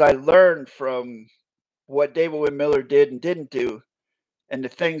 because I learned from what David-WYNN Miller did and didn't do and the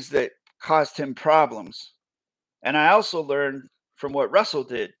things that caused him problems. And I also learned from what Russell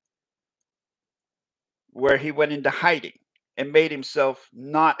did, where he went into hiding and made himself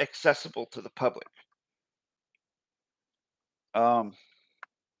not accessible to the public. Another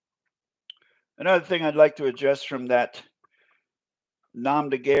thing I'd like to address from that nom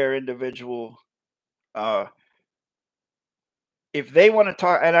de guerre individual, if they want to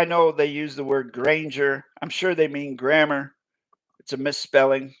talk, and I know they use the word Granger, I'm sure they mean grammar. It's a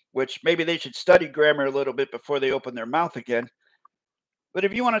misspelling, which maybe they should study grammar a little bit before they open their mouth again. But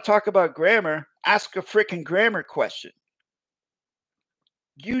if you want to talk about grammar, ask a freaking grammar question.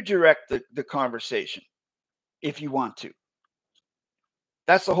 You direct the conversation if you want to.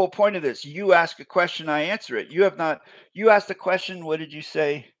 That's the whole point of this. You ask a question, I answer it. You asked a question, what did you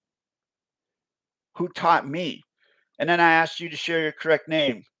say? Who taught me? And then I asked you to share your correct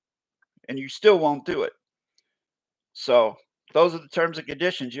name, and you still won't do it. So those are the terms and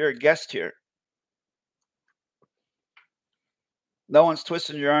conditions. You're a guest here. No one's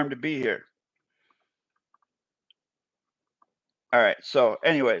twisting your arm to be here. All right. So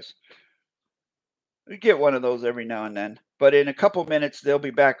anyways, we get one of those every now and then. But in a couple minutes, they'll be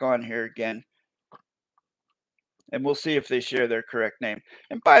back on here again. And we'll see if they share their correct name.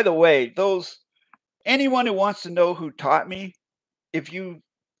 And by the way, anyone who wants to know who taught me, if you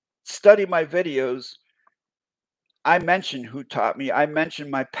study my videos, I mention who taught me. I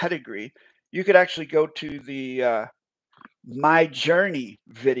mention my pedigree. You could actually go to the My Journey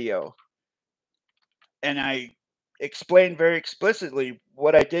video, and I explain very explicitly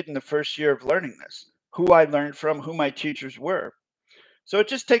what I did in the first year of learning this, who I learned from, who my teachers were. So it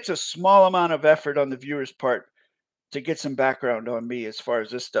just takes a small amount of effort on the viewer's part to get some background on me as far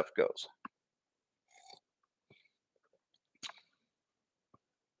as this stuff goes.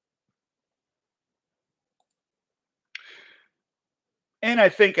 And I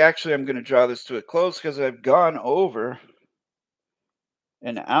think actually I'm going to draw this to a close because I've gone over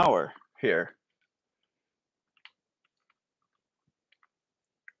an hour here.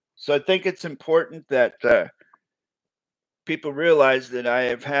 So I think it's important that people realize that I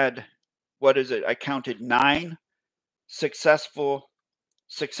have had, I counted 9 successful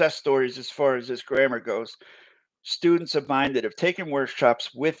success stories as far as this grammar goes. Students of mine that have taken workshops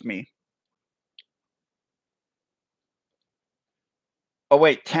with me. Oh,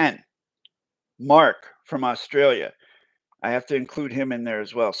 wait, 10. Mark from Australia. I have to include him in there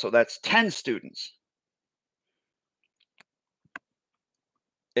as well. So that's 10 students.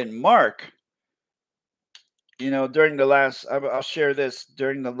 And Mark, during the last, I'll share this,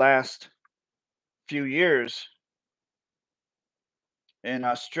 during the last few years in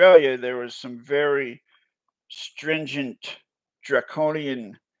Australia, there was some very stringent,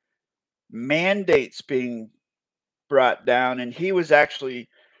 draconian mandates being brought down, and he was actually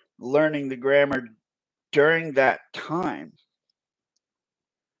learning the grammar during that time.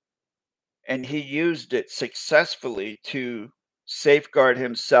 And he used it successfully to safeguard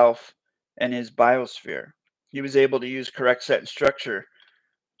himself and his biosphere. He was able to use correct sentence structure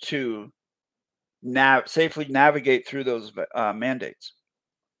to safely navigate through those mandates.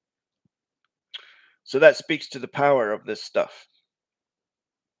 So that speaks to the power of this stuff.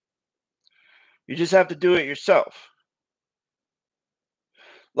 You just have to do it yourself.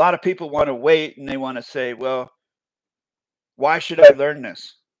 A lot of people want to wait and they want to say, well, Why should I learn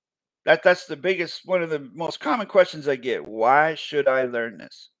this? That's the biggest, one of the most common questions I get. Why should I learn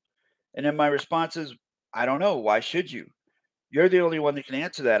this? And then my response is, I don't know. Why should you? You're the only one that can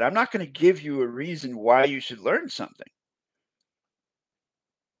answer that. I'm not going to give you a reason why you should learn something.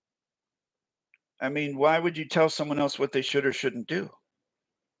 I mean, why would you tell someone else what they should or shouldn't do?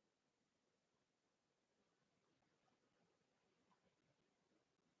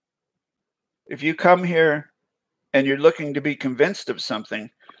 If you come here and you're looking to be convinced of something,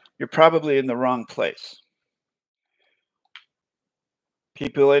 you're probably in the wrong place.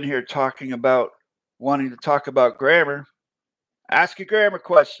 People in here talking about wanting to talk about grammar. Ask a grammar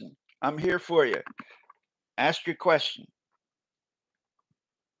question. I'm here for you. Ask your question.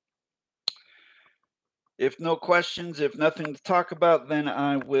 If no questions, if nothing to talk about, then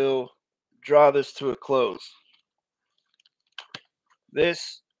I will draw this to a close.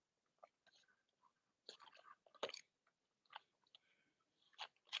 This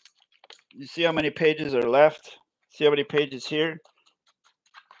you see how many pages are left? See how many pages here?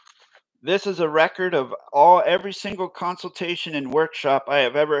 This is a record of every single consultation and workshop I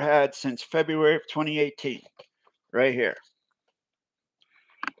have ever had since February of 2018. Right here.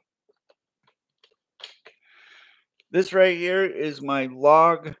 This right here is my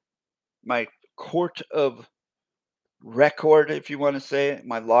log, my court of record, if you want to say it,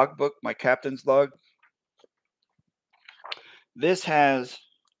 my logbook, my captain's log. This has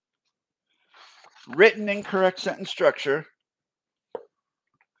written incorrect sentence structure,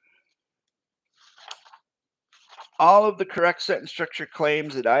 all of the correct sentence structure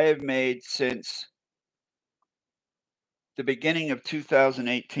claims that I have made since the beginning of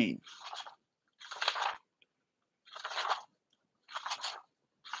 2018.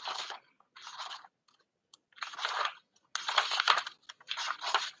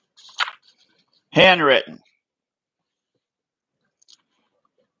 Handwritten.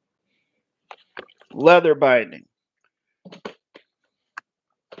 Leather binding.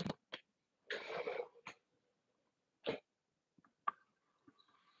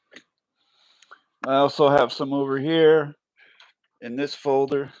 I also have some over here in this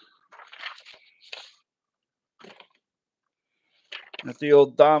folder. That's the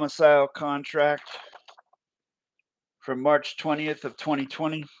old domicile contract from March 20th of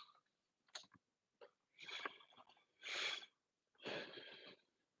 2020.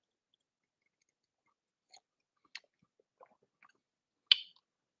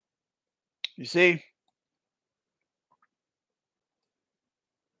 You see?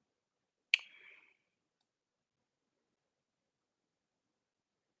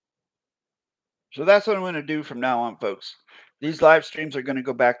 So that's what I'm going to do from now on, folks. These live streams are going to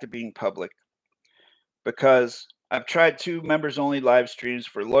go back to being public because I've tried 2 members-only live streams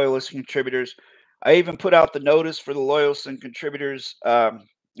for loyalists and contributors. I even put out the notice for the loyalists and contributors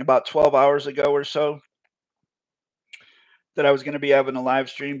about 12 hours ago or so that I was going to be having a live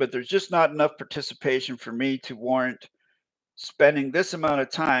stream, but there's just not enough participation for me to warrant spending this amount of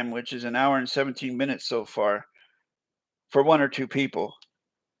time, which is 1 hour and 17 minutes so far, for 1 or 2 people.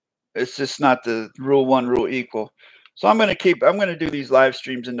 It's just not the rule 1 rule equal. So I'm going to do these live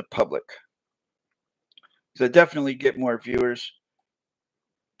streams in the public. So definitely get more viewers.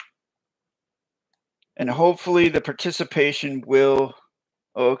 And hopefully the participation will,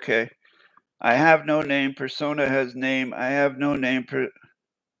 okay. I have no name. Persona has name. I have no name.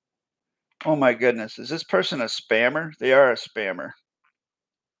 Oh my goodness. Is this person a spammer? They are a spammer.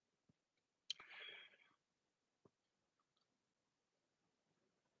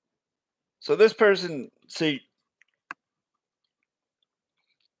 So this person, see,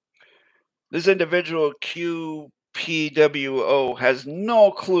 this individual QPWO has no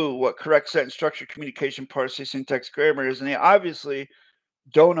clue what correct sentence structure, communication, parse, syntax, grammar is, and they obviously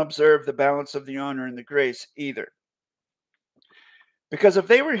don't observe the balance of the honor and the grace either. Because if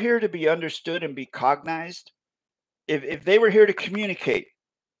they were here to be understood and be cognized, if they were here to communicate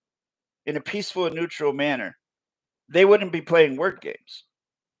in a peaceful and neutral manner, they wouldn't be playing word games.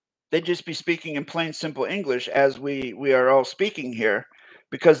 They'd just be speaking in plain, simple English as we are all speaking here,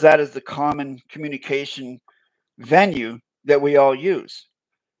 because that is the common communication venue that we all use.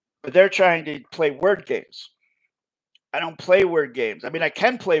 But they're trying to play word games. I don't play word games. I mean, I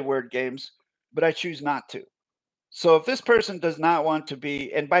can play word games, but I choose not to. So if this person does not want to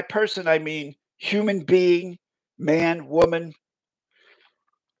be, and by person I mean human being, man, woman,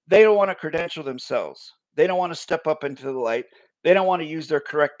 they don't want to credential themselves. They don't want to step up into the light. They don't want to use their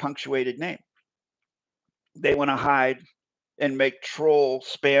correct punctuated name. They want to hide and make troll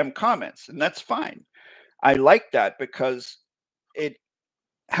spam comments, and that's fine. I like that because it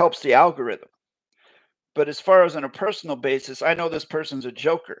helps the algorithm. But as far as on a personal basis, I know this person's a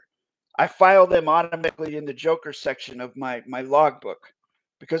joker. I file them automatically in the joker section of my logbook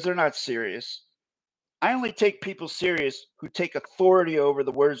because they're not serious. I only take people serious who take authority over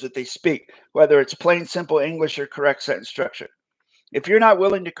the words that they speak, whether it's plain, simple English or correct sentence structure. If you're not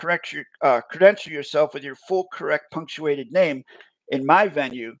willing to credential yourself with your full, correct, punctuated name in my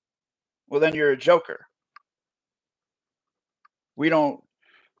venue, well, then you're a joker.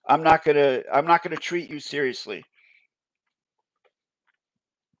 I'm not gonna treat you seriously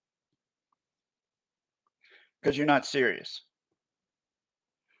because you're not serious.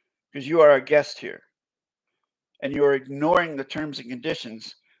 Because you are a guest here, and you are ignoring the terms and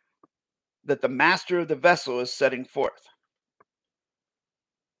conditions that the master of the vessel is setting forth.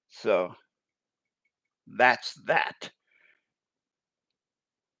 So that's that.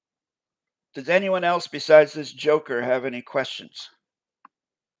 Does anyone else besides this joker have any questions?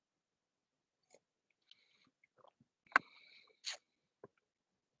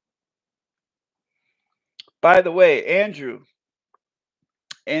 By the way, Andrew,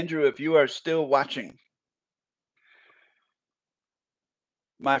 if you are still watching,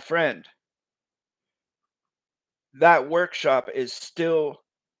 my friend, that workshop is still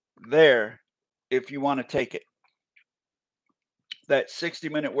there if you want to take it. That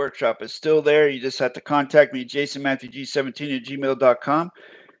 60-minute workshop is still there. You just have to contact me, jasonmatthewg17@gmail.com,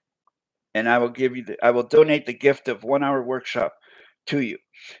 and I will donate the gift of 1 hour workshop to you.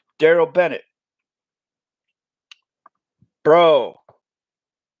 Daryl Bennett, bro,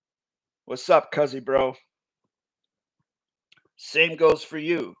 what's up, cuzzy bro? Same goes for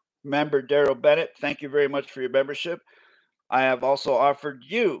you, member Daryl Bennett. Thank you very much for your membership. I have also offered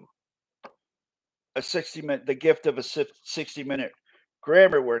you the gift of a 60-minute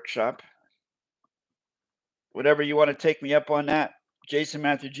grammar workshop. Whatever you want to take me up on that,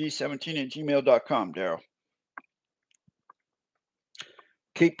 jasonmatthewg17@gmail.com, Daryl.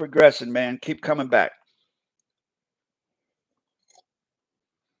 Keep progressing, man. Keep coming back.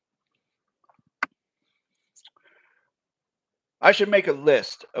 I should make a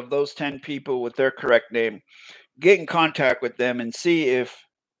list of those 10 people with their correct name, get in contact with them, and see if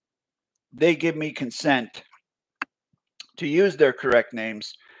they give me consent to use their correct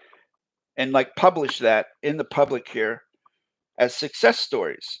names and like publish that in the public here as success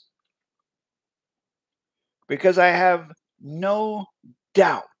stories. Because I have no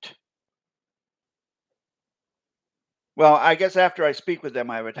doubt. Well, I guess after I speak with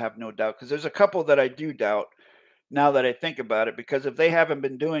them, I would have no doubt, because there's a couple that I do doubt now that I think about it, because if they haven't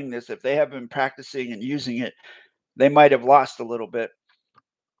been doing this, if they haven't been practicing and using it, they might have lost a little bit.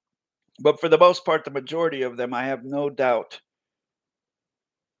 But for the most part, the majority of them, I have no doubt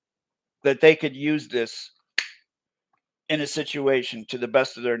that they could use this in a situation to the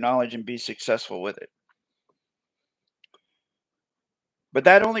best of their knowledge and be successful with it. But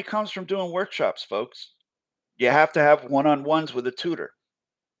that only comes from doing workshops, folks. You have to have one-on-ones with a tutor.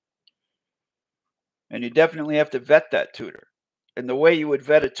 And you definitely have to vet that tutor. And the way you would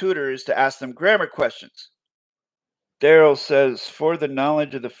vet a tutor is to ask them grammar questions. Daryl says, for the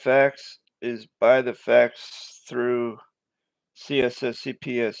knowledge of the facts is by the facts through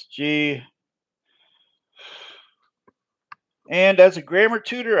CSSCPSG. And as a grammar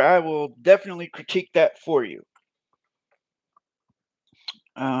tutor, I will definitely critique that for you.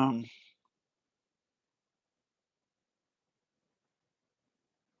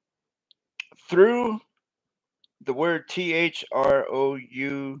 Through the word THROUGH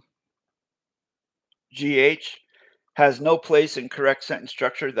has no place in correct sentence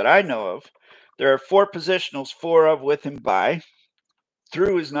structure that I know of. There are 4 positionals, for, of, with, and by.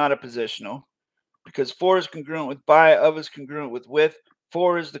 Through is not a positional, because for is congruent with by, of is congruent with,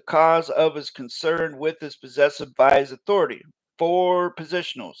 for is the cause, of is concerned, with is possessive, by is authority. 4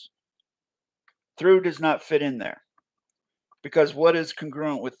 positionals. Through does not fit in there, because what is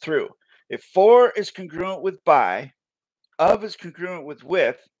congruent with through? If for is congruent with by, of is congruent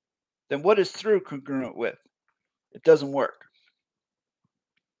with, then what is through congruent with? It doesn't work.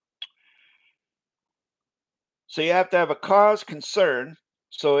 So you have to have a cause, concern.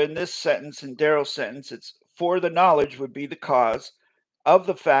 So in this sentence, in Daryl's sentence, it's for the knowledge would be the cause, of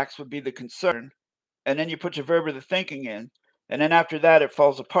the facts would be the concern, and then you put your verb of the thinking in, and then after that it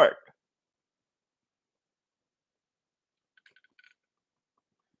falls apart.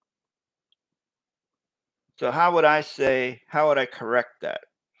 So how would I correct that?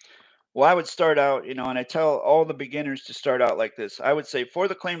 Well, I would start out, and I tell all the beginners to start out like this. I would say, for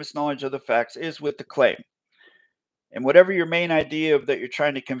the claimant's knowledge of the facts is with the claim. And whatever your main idea of that you're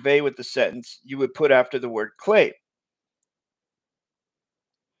trying to convey with the sentence, you would put after the word claim.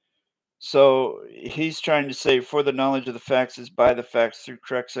 So he's trying to say for the knowledge of the facts is by the facts through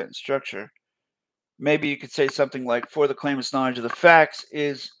correct sentence structure. Maybe you could say something like for the claimant's knowledge of the facts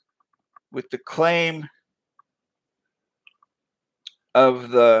is with the claim of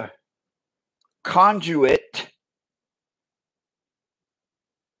the conduit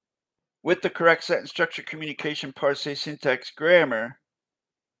with the correct sentence structure, communication, parse, syntax, grammar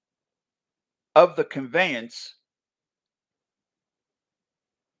of the conveyance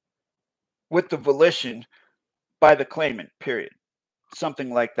with the volition by the claimant, period.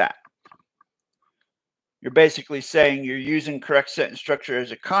 Something like that. You're basically saying you're using correct sentence structure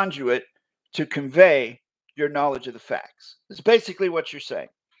as a conduit to convey your knowledge of the facts. It's basically what you're saying.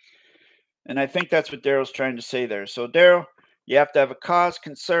 And I think that's what Daryl's trying to say there. So Daryl, you have to have a cause,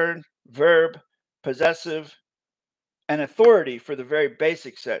 concern, verb, possessive, and authority for the very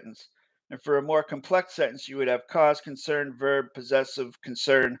basic sentence. And for a more complex sentence, you would have cause, concern, verb, possessive,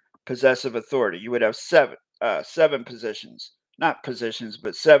 concern, possessive, authority. You would have seven positions. Not positions,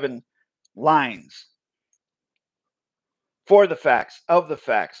 but 7 lines. For the facts, of the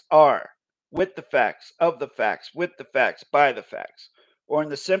facts, are, with the facts, of the facts, with the facts, by the facts. Or in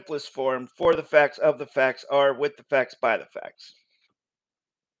the simplest form, for the facts, of the facts, are, with the facts, by the facts.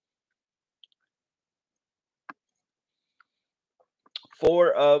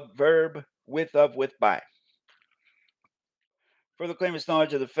 For, of, verb, with, of, with, by. For the claimant's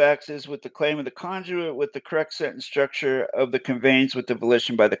knowledge of the facts is with the claim of the conduit with the correct sentence structure of the conveyance with the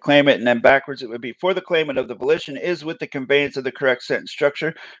volition by the claimant. And then backwards it would be for the claimant of the volition is with the conveyance of the correct sentence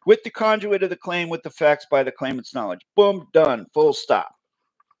structure with the conduit of the claim with the facts by the claimant's knowledge. Boom, done, full stop.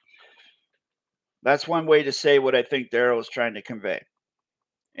 That's one way to say what I think Daryl is trying to convey.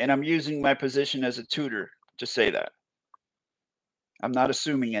 And I'm using my position as a tutor to say that. I'm not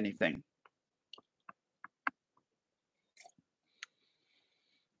assuming anything.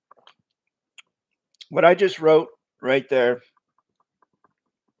 What I just wrote right there,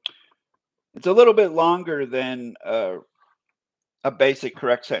 it's a little bit longer than a basic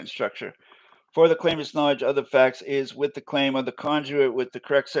correct sentence structure. For the claimant's knowledge of the facts is with the claim of the conduit with the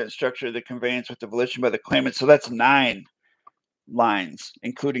correct sentence structure of the conveyance with the volition by the claimant. So that's 9 lines,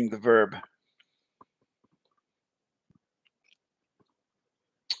 including the verb.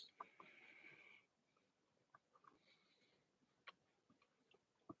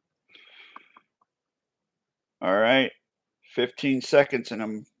 All right, 15 seconds, and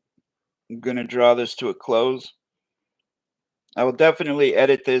I'm going to draw this to a close. I will definitely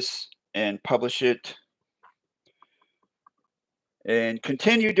edit this and publish it and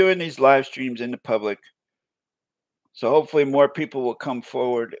continue doing these live streams in the public. So hopefully more people will come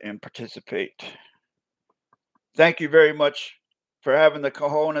forward and participate. Thank you very much for having the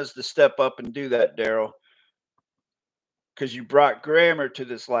cojones to step up and do that, Daryl, because you brought grammar to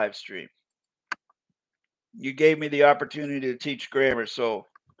this live stream. You gave me the opportunity to teach grammar, so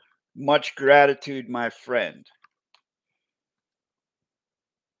much gratitude, my friend.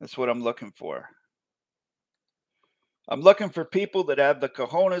 That's what I'm looking for. I'm looking for people that have the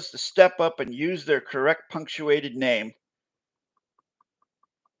cojones to step up and use their correct punctuated name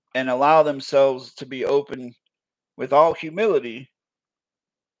and allow themselves to be open with all humility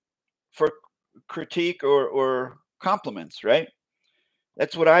for critique or compliments, right?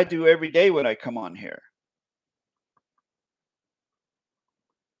 That's what I do every day when I come on here.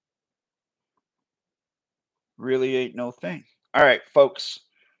 Really ain't no thing. All right, folks.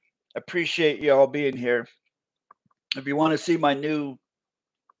 Appreciate you all being here. If you want to see my new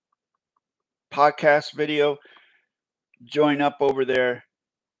podcast video, join up over there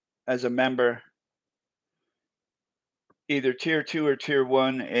as a member, either tier 2 or tier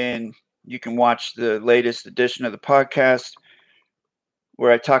 1, and you can watch the latest edition of the podcast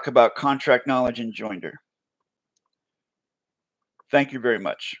where I talk about contract knowledge and joinder. Thank you very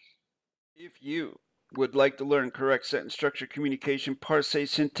much. If you would like to learn correct sentence structure, communication, parse,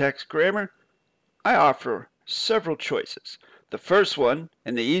 syntax, grammar, I offer several choices. The first one,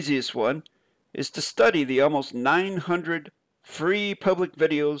 and the easiest one, is to study the almost 900 free public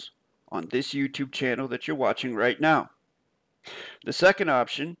videos on this YouTube channel that you're watching right now. The second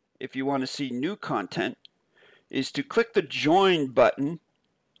option, if you want to see new content, is to click the join button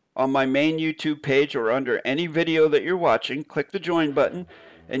on my main YouTube page or under any video that you're watching. Click the join button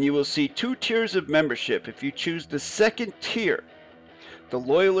and you will see 2 tiers of membership. If you choose the second tier, the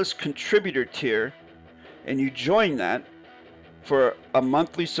loyalist contributor tier, and you join that for a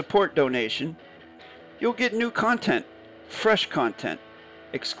monthly support donation, you'll get new content, fresh content,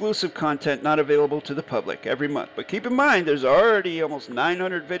 exclusive content not available to the public every month. But keep in mind, there's already almost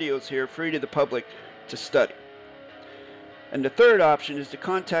 900 videos here free to the public to study. And the third option is to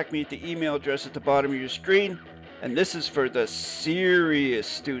contact me at the email address at the bottom of your screen, and this is for the serious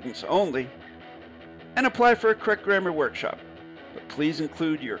students only, and apply for a correct grammar workshop. But please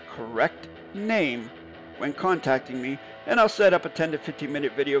include your correct name when contacting me, and I'll set up a 10 to 15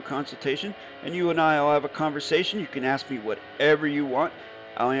 minute video consultation, and you and I will have a conversation. You can ask me whatever you want.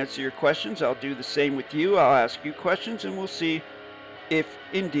 I'll answer your questions. I'll do the same with you. I'll ask you questions, and we'll see if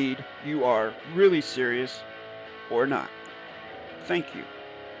indeed you are really serious or not. Thank you.